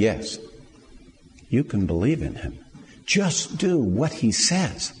say, yes, you can believe in Him. Just do what He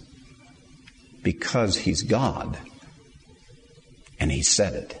says. Because He's God. And He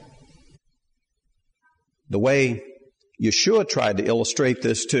said it. The way Yeshua tried to illustrate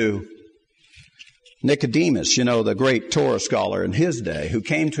this to Nicodemus, the great Torah scholar in his day, who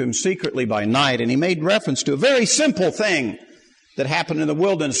came to Him secretly by night, and he made reference to a very simple thing that happened in the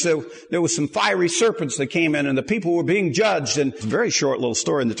wilderness. So there was some fiery serpents that came in, and the people were being judged. And it's a very short little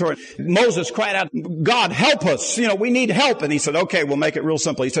story in the Torah. Moses cried out, God, help us. We need help. And He said, okay, we'll make it real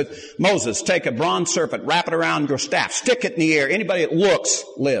simple. He said, Moses, take a bronze serpent, wrap it around your staff, stick it in the air. Anybody that looks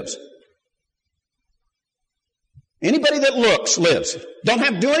lives. Anybody that looks lives. Don't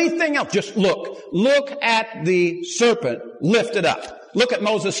have to do anything else. Just look. Look at the serpent. Lift it up. Look at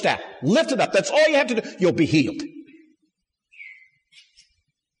Moses' staff. Lift it up. That's all you have to do. You'll be healed.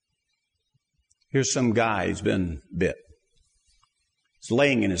 Here's some guy who's been bit. He's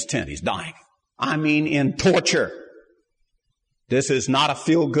laying in his tent. He's dying. I mean, in torture. This is not a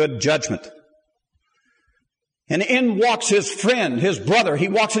feel-good judgment. And in walks his friend, his brother. He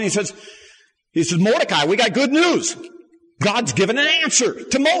walks in and he says, Mordecai, we got good news. God's given an answer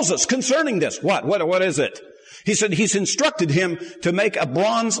to Moses concerning this. What is it? He said He's instructed him to make a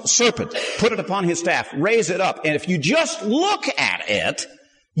bronze serpent, put it upon his staff, raise it up, and if you just look at it,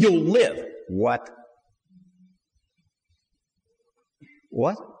 you'll live. What?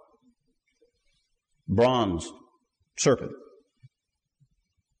 Bronze serpent.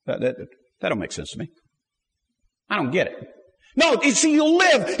 That don't make sense to me. I don't get it. No, you see, you'll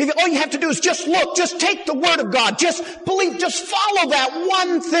live. All you have to do is just look. Just take the Word of God. Just believe. Just follow that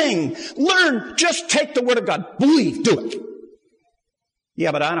one thing. Learn. Just take the Word of God. Believe. Do it.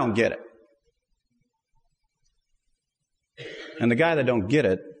 Yeah, but I don't get it. And the guy that don't get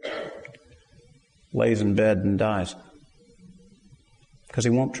it lays in bed and dies. Because he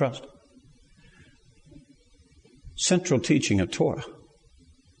won't trust. central teaching of Torah.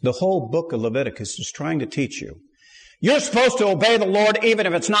 The whole book of Leviticus is trying to teach you. You're supposed to obey the Lord even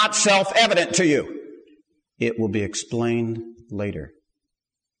if it's not self-evident to you. It will be explained later.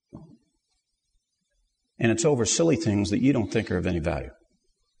 And it's over silly things that you don't think are of any value.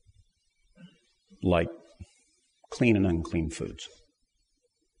 Like clean and unclean foods.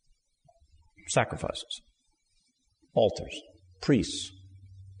 Sacrifices. Altars. Priests.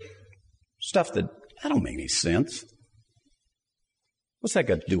 Stuff that don't make any sense. What's that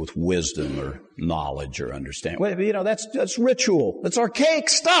got to do with wisdom or knowledge or understanding? Well, that's ritual. That's archaic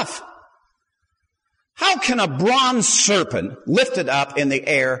stuff. How can a bronze serpent lifted up in the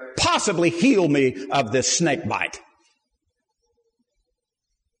air possibly heal me of this snake bite?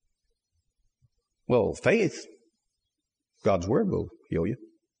 Well, faith, God's word will heal you.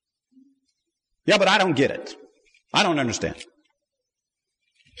 Yeah, but I don't get it. I don't understand.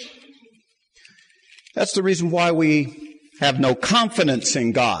 That's the reason why we have no confidence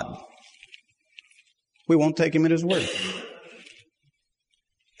in God. We won't take Him at His word.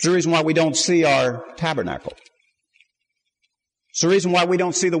 It's the reason why we don't see our tabernacle. It's the reason why we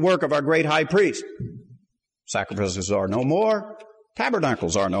don't see the work of our great high priest. Sacrifices are no more.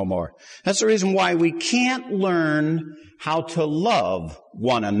 Tabernacles are no more. That's the reason why we can't learn how to love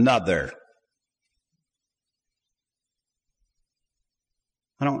one another.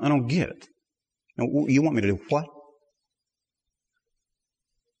 I don't get it. You want me to do what?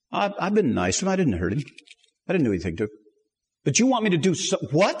 I've been nice to him. I didn't hurt him. I didn't do anything to him. But you want me to do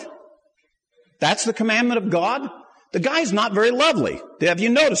what? That's the commandment of God? The guy's not very lovely. Have you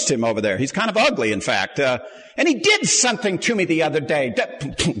noticed him over there? He's kind of ugly, in fact. And he did something to me the other day.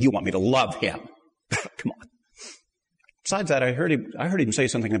 You want me to love him? Come on. Besides that, I heard him say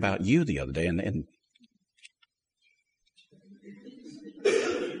something about you the other day, and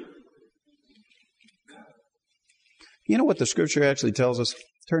you know what the Scripture actually tells us?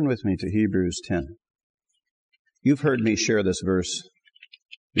 Turn with me to Hebrews 10. You've heard me share this verse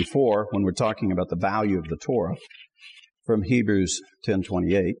before when we're talking about the value of the Torah from Hebrews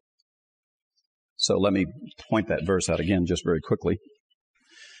 10:28. So let me point that verse out again just very quickly.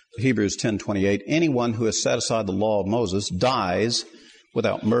 Hebrews 10:28, anyone who has set aside the law of Moses dies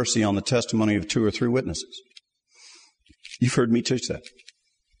without mercy on the testimony of 2 or 3 witnesses. You've heard me teach that.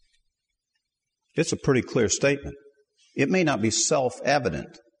 It's a pretty clear statement. It may not be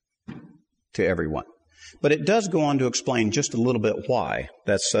self-evident to everyone, but it does go on to explain just a little bit why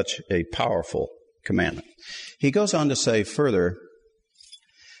that's such a powerful commandment. He goes on to say further,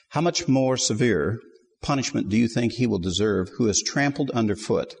 how much more severe punishment do you think he will deserve who has trampled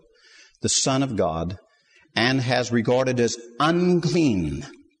underfoot the Son of God and has regarded as unclean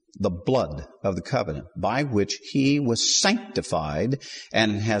the blood of the covenant by which he was sanctified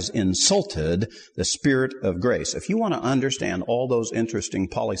and has insulted the Spirit of grace? If you want to understand all those interesting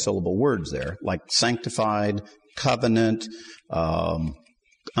polysyllable words there, like sanctified, covenant,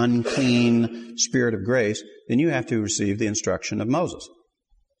 unclean, Spirit of grace, then you have to receive the instruction of Moses.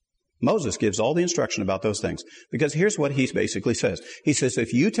 Moses gives all the instruction about those things. Because here's what he basically says. He says,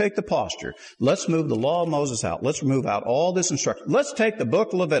 if you take the posture, let's move the law of Moses out. Let's move out all this instruction. Let's take the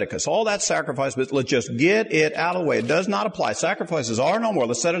book of Leviticus, all that sacrifice, but let's just get it out of the way. It does not apply. Sacrifices are no more.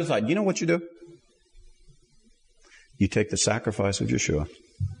 Let's set it aside. You know what you do? You take the sacrifice of Yeshua,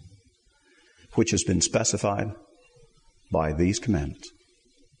 which has been specified by these commandments,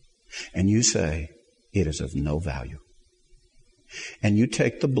 and you say, it is of no value. And you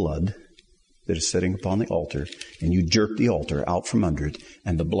take the blood that is sitting upon the altar, and you jerk the altar out from under it,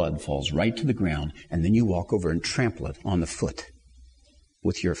 and the blood falls right to the ground, and then you walk over and trample it on the foot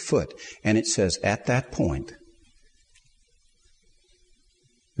with your foot. And it says, at that point,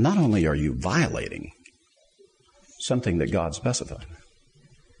 not only are you violating something that God specified,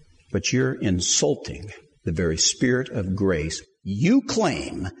 but you're insulting the very Spirit of grace. You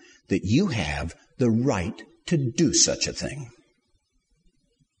claim that you have the right to do such a thing.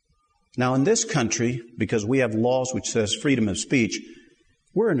 Now, in this country, because we have laws which says freedom of speech,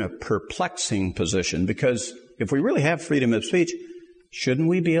 we're in a perplexing position, because if we really have freedom of speech, shouldn't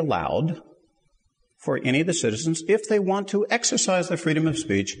we be allowed for any of the citizens, if they want to exercise their freedom of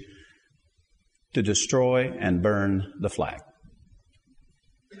speech, to destroy and burn the flag?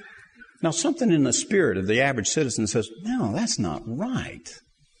 Now, something in the spirit of the average citizen says, no, that's not right.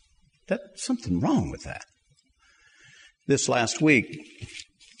 That's something wrong with that. This last week,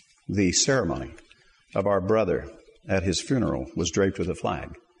 the ceremony of our brother at his funeral was draped with a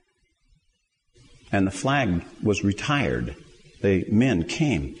flag. And the flag was retired. The men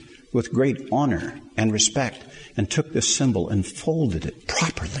came with great honor and respect and took this symbol and folded it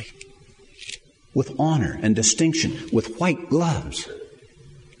properly. with honor and distinction, with white gloves,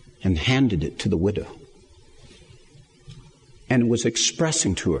 and handed it to the widow. And was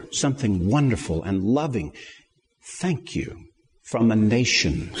expressing to her something wonderful and loving. Thank you from a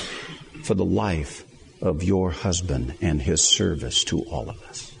nation for the life of your husband and his service to all of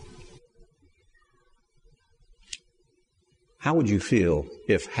us. How would you feel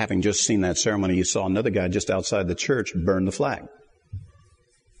if, having just seen that ceremony, you saw another guy just outside the church burn the flag?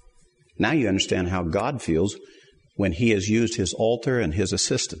 Now you understand how God feels when He has used His altar and His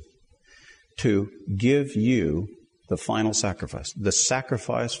assistant to give you the final sacrifice, the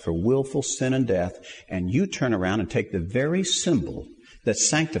sacrifice for willful sin and death, and you turn around and take the very symbol that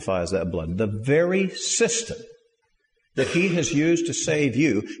sanctifies that blood, the very system that He has used to save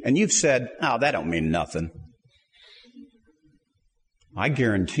you, and you've said, "Oh, that don't mean nothing." I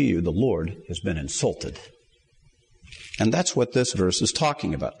guarantee you the Lord has been insulted. And that's what this verse is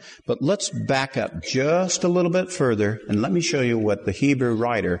talking about. But let's back up just a little bit further and let me show you what the Hebrew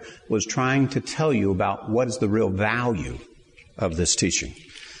writer was trying to tell you about what is the real value of this teaching.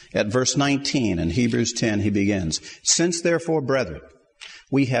 At verse 19 in Hebrews 10, he begins, "Since therefore, brethren,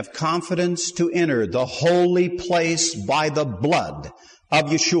 we have confidence to enter the holy place by the blood of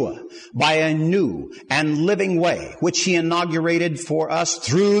Yeshua, by a new and living way, which He inaugurated for us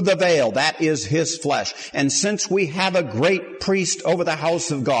through the veil, that is His flesh. And since we have a great priest over the house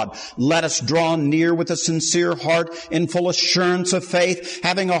of God, let us draw near with a sincere heart in full assurance of faith,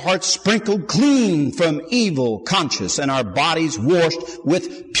 having our hearts sprinkled clean from evil conscience and our bodies washed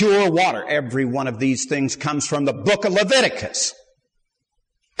with pure water." Every one of these things comes from the book of Leviticus.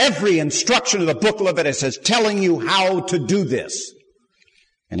 Every instruction of the book of Leviticus is telling you how to do this.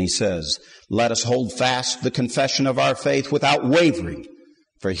 And he says, "Let us hold fast the confession of our faith without wavering,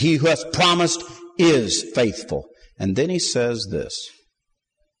 for He who has promised is faithful." And then he says this,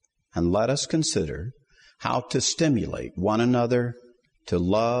 "And let us consider how to stimulate one another to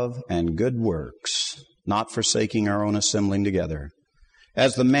love and good works, not forsaking our own assembling together,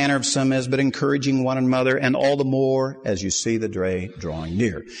 as the manner of some is, but encouraging one another, and all the more as you see the day drawing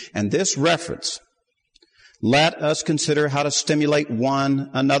near." And this reference, "Let us consider how to stimulate one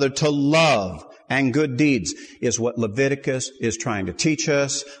another to love and good deeds," is what Leviticus is trying to teach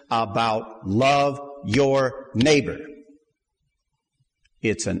us about love your neighbor.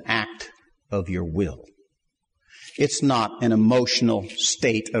 It's an act of your will. It's not an emotional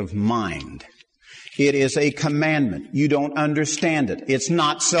state of mind. It is a commandment. You don't understand it. It's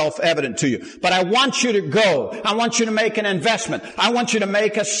not self-evident to you. But I want you to go. I want you to make an investment. I want you to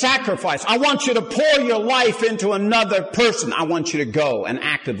make a sacrifice. I want you to pour your life into another person. I want you to go and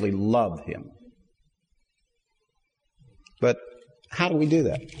actively love him. But how do we do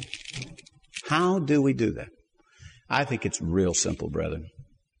that? How do we do that? I think it's real simple, brethren.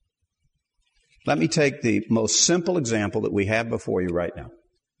 Let me take the most simple example that we have before you right now.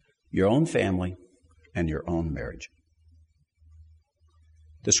 Your own family and your own marriage.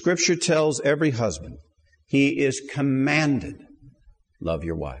 The Scripture tells every husband he is commanded, love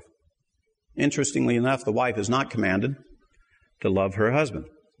your wife. Interestingly enough, the wife is not commanded to love her husband,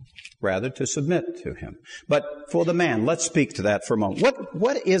 rather to submit to him. But for the man, let's speak to that for a moment.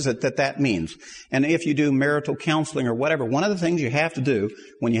 What is it that means? And if you do marital counseling or whatever, one of the things you have to do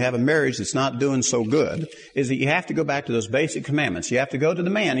when you have a marriage that's not doing so good is that you have to go back to those basic commandments. You have to go to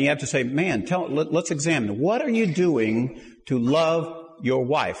the man and you have to say, "Man, let's examine. What are you doing to love your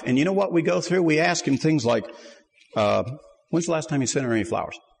wife?" And you know what we go through? We ask him things like, when's the last time you sent her any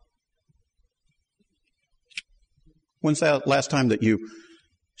flowers? When's the last time that you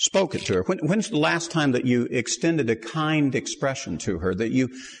spoke it to her? When's the last time that you extended a kind expression to her, that you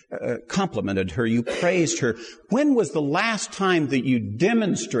complimented her, you praised her? When was the last time that you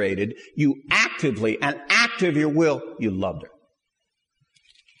demonstrated you actively, an act of your will, you loved her?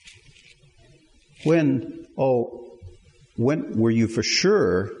 When were you for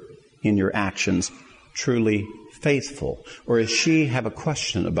sure in your actions truly faithful? Or does she have a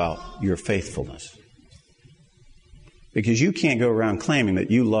question about your faithfulness? Because you can't go around claiming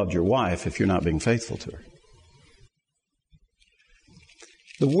that you loved your wife if you're not being faithful to her.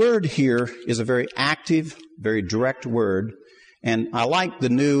 The word here is a very active, very direct word. And I like the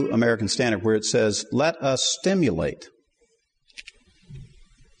New American Standard where it says, "Let us stimulate."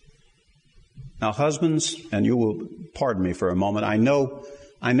 Now, husbands, and you will pardon me for a moment, I know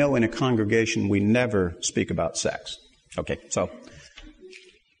in a congregation we never speak about sex. Okay, so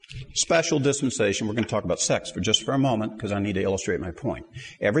special dispensation, we're going to talk about sex for a moment because I need to illustrate my point.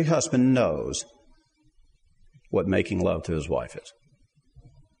 Every husband knows what making love to his wife is.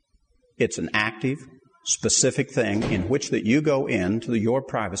 It's an active, specific thing in which that you go into your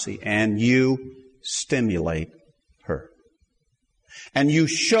privacy and you stimulate her. And you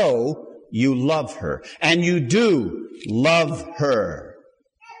show you love her. And you do love her.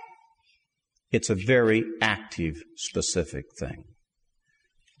 It's a very active, specific thing.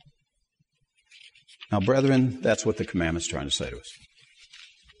 Now, brethren, that's what the commandment's trying to say to us.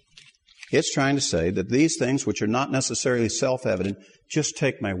 It's trying to say that these things which are not necessarily self-evident, just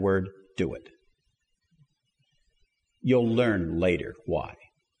take my word, do it. You'll learn later why.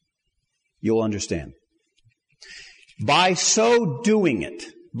 You'll understand. By so doing it,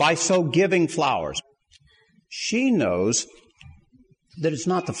 by so giving flowers, she knows that it's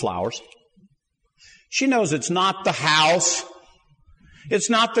not the flowers. She knows it's not the house. It's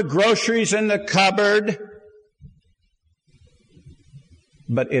not the groceries in the cupboard.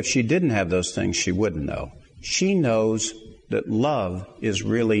 But if she didn't have those things, she wouldn't know. She knows that love is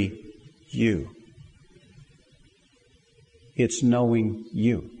really you. It's knowing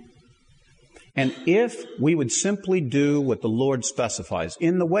you. And if we would simply do what the Lord specifies,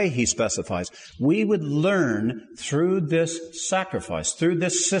 in the way He specifies, we would learn through this sacrifice, through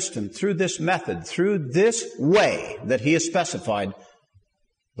this system, through this method, through this way that He has specified,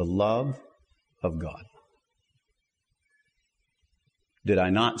 the love of God. Did I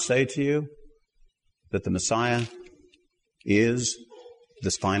not say to you that the Messiah is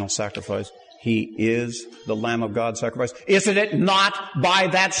this final sacrifice? He is the Lamb of God sacrifice. Isn't it not by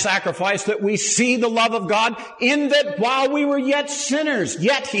that sacrifice that we see the love of God? In that while we were yet sinners,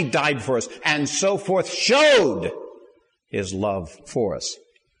 yet He died for us, and so forth showed His love for us.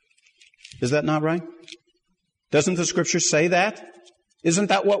 Is that not right? Doesn't the Scripture say that? Isn't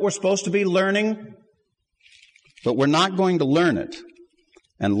that what we're supposed to be learning? But we're not going to learn it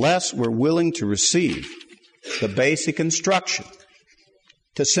unless we're willing to receive the basic instruction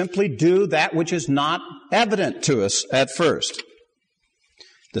to simply do that which is not evident to us at first.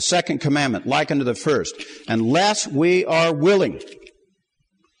 The second commandment, like unto the first, unless we are willing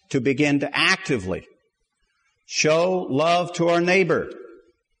to begin to actively show love to our neighbor,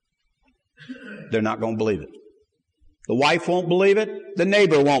 they're not going to believe it. The wife won't believe it. The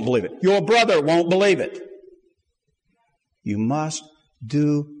neighbor won't believe it. Your brother won't believe it. You must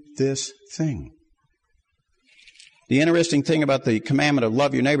do this thing. The interesting thing about the commandment of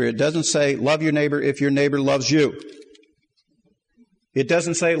love your neighbor, it doesn't say love your neighbor if your neighbor loves you. It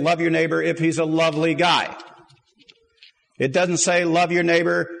doesn't say love your neighbor if he's a lovely guy. It doesn't say love your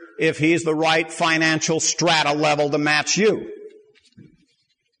neighbor if he's the right financial strata level to match you.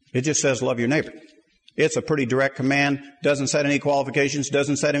 It just says love your neighbor. It's a pretty direct command, doesn't set any qualifications,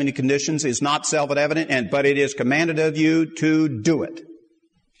 doesn't set any conditions, is not self-evident, but it is commanded of you to do it.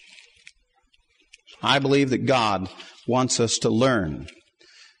 I believe that God wants us to learn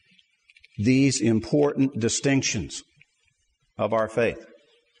these important distinctions of our faith.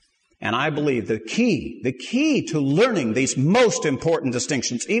 And I believe the key to learning these most important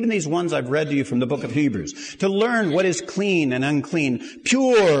distinctions, even these ones I've read to you from the book of Hebrews, to learn what is clean and unclean,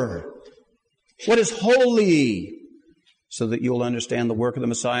 pure, what is holy, so that you'll understand the work of the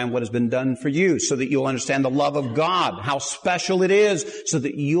Messiah and what has been done for you, so that you'll understand the love of God, how special it is, so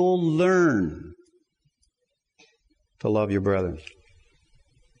that you'll learn to love your brethren,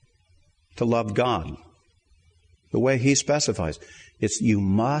 to love God the way He specifies. It's you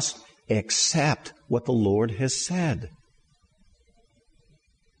must accept what the Lord has said.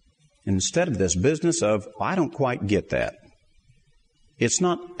 Instead of this business of, I don't quite get that. It's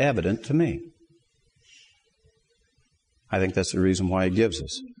not evident to me. I think that's the reason why He gives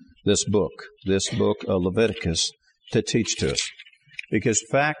us this book of Leviticus, to teach to us. Because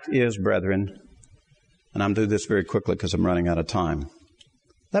fact is, brethren, and I'm doing this very quickly because I'm running out of time,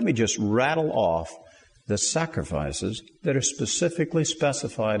 let me just rattle off the sacrifices that are specifically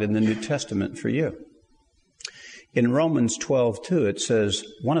specified in the New Testament for you. In Romans 12:2, it says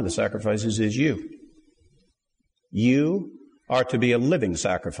one of the sacrifices is you. You are to be a living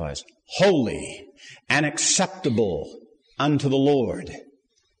sacrifice, holy and acceptable unto the Lord.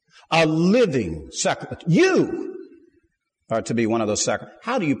 A living sacrifice. You are to be one of those sacrifices.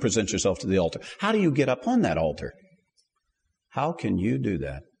 How do you present yourself to the altar? How do you get up on that altar? How can you do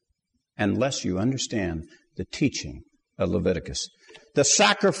that unless you understand the teaching of Leviticus? The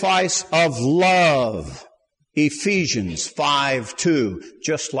sacrifice of love, Ephesians 5:2,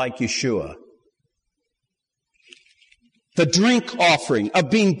 just like Yeshua. The drink offering of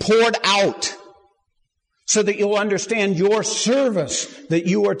being poured out, so that you'll understand your service that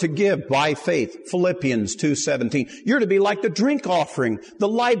you are to give by faith. Philippians 2:17. You're to be like the drink offering, the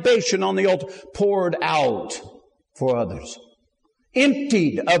libation on the altar, poured out for others.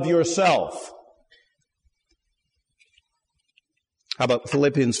 Emptied of yourself. How about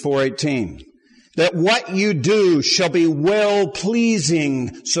Philippians 4:18? That what you do shall be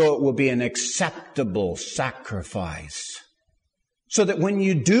well-pleasing, so it will be an acceptable sacrifice. So that when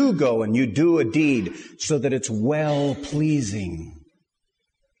you do go and you do a deed, so that it's well-pleasing.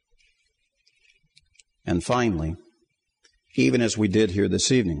 And finally, even as we did here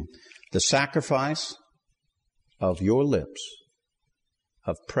this evening, the sacrifice of your lips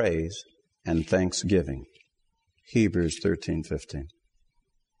of praise and thanksgiving. Hebrews 13:15.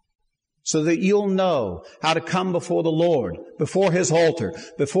 So that you'll know how to come before the Lord, before His altar,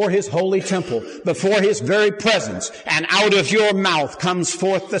 before His holy temple, before His very presence, and out of your mouth comes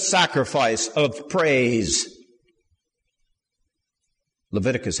forth the sacrifice of praise.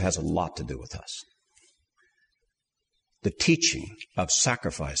 Leviticus has a lot to do with us. The teaching of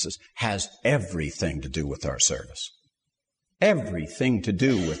sacrifices has everything to do with our service. Everything to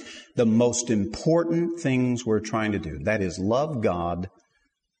do with the most important things we're trying to do. That is, love God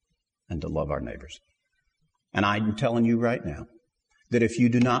and to love our neighbors. And I'm telling you right now that if you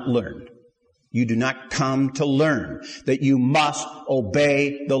do not learn, you do not come to learn that you must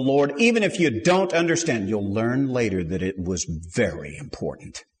obey the Lord, even if you don't understand, you'll learn later that it was very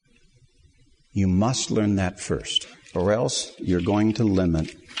important. You must learn that first, or else you're going to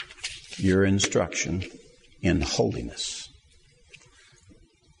limit your instruction in holiness,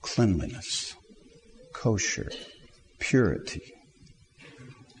 cleanliness, kosher, purity,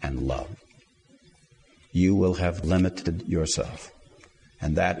 and love. You will have limited yourself.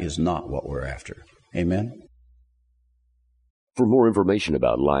 And that is not what we're after. Amen? For more information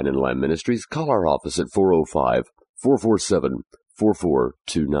about Lion and Lamb Ministries, call our office at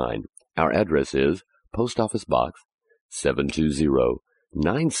 405-447-4429. Our address is Post Office Box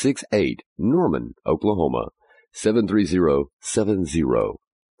 720-968, Norman, Oklahoma 73070.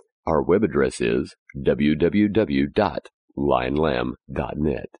 Our web address is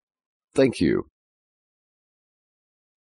www.lionlamb.net. Thank you.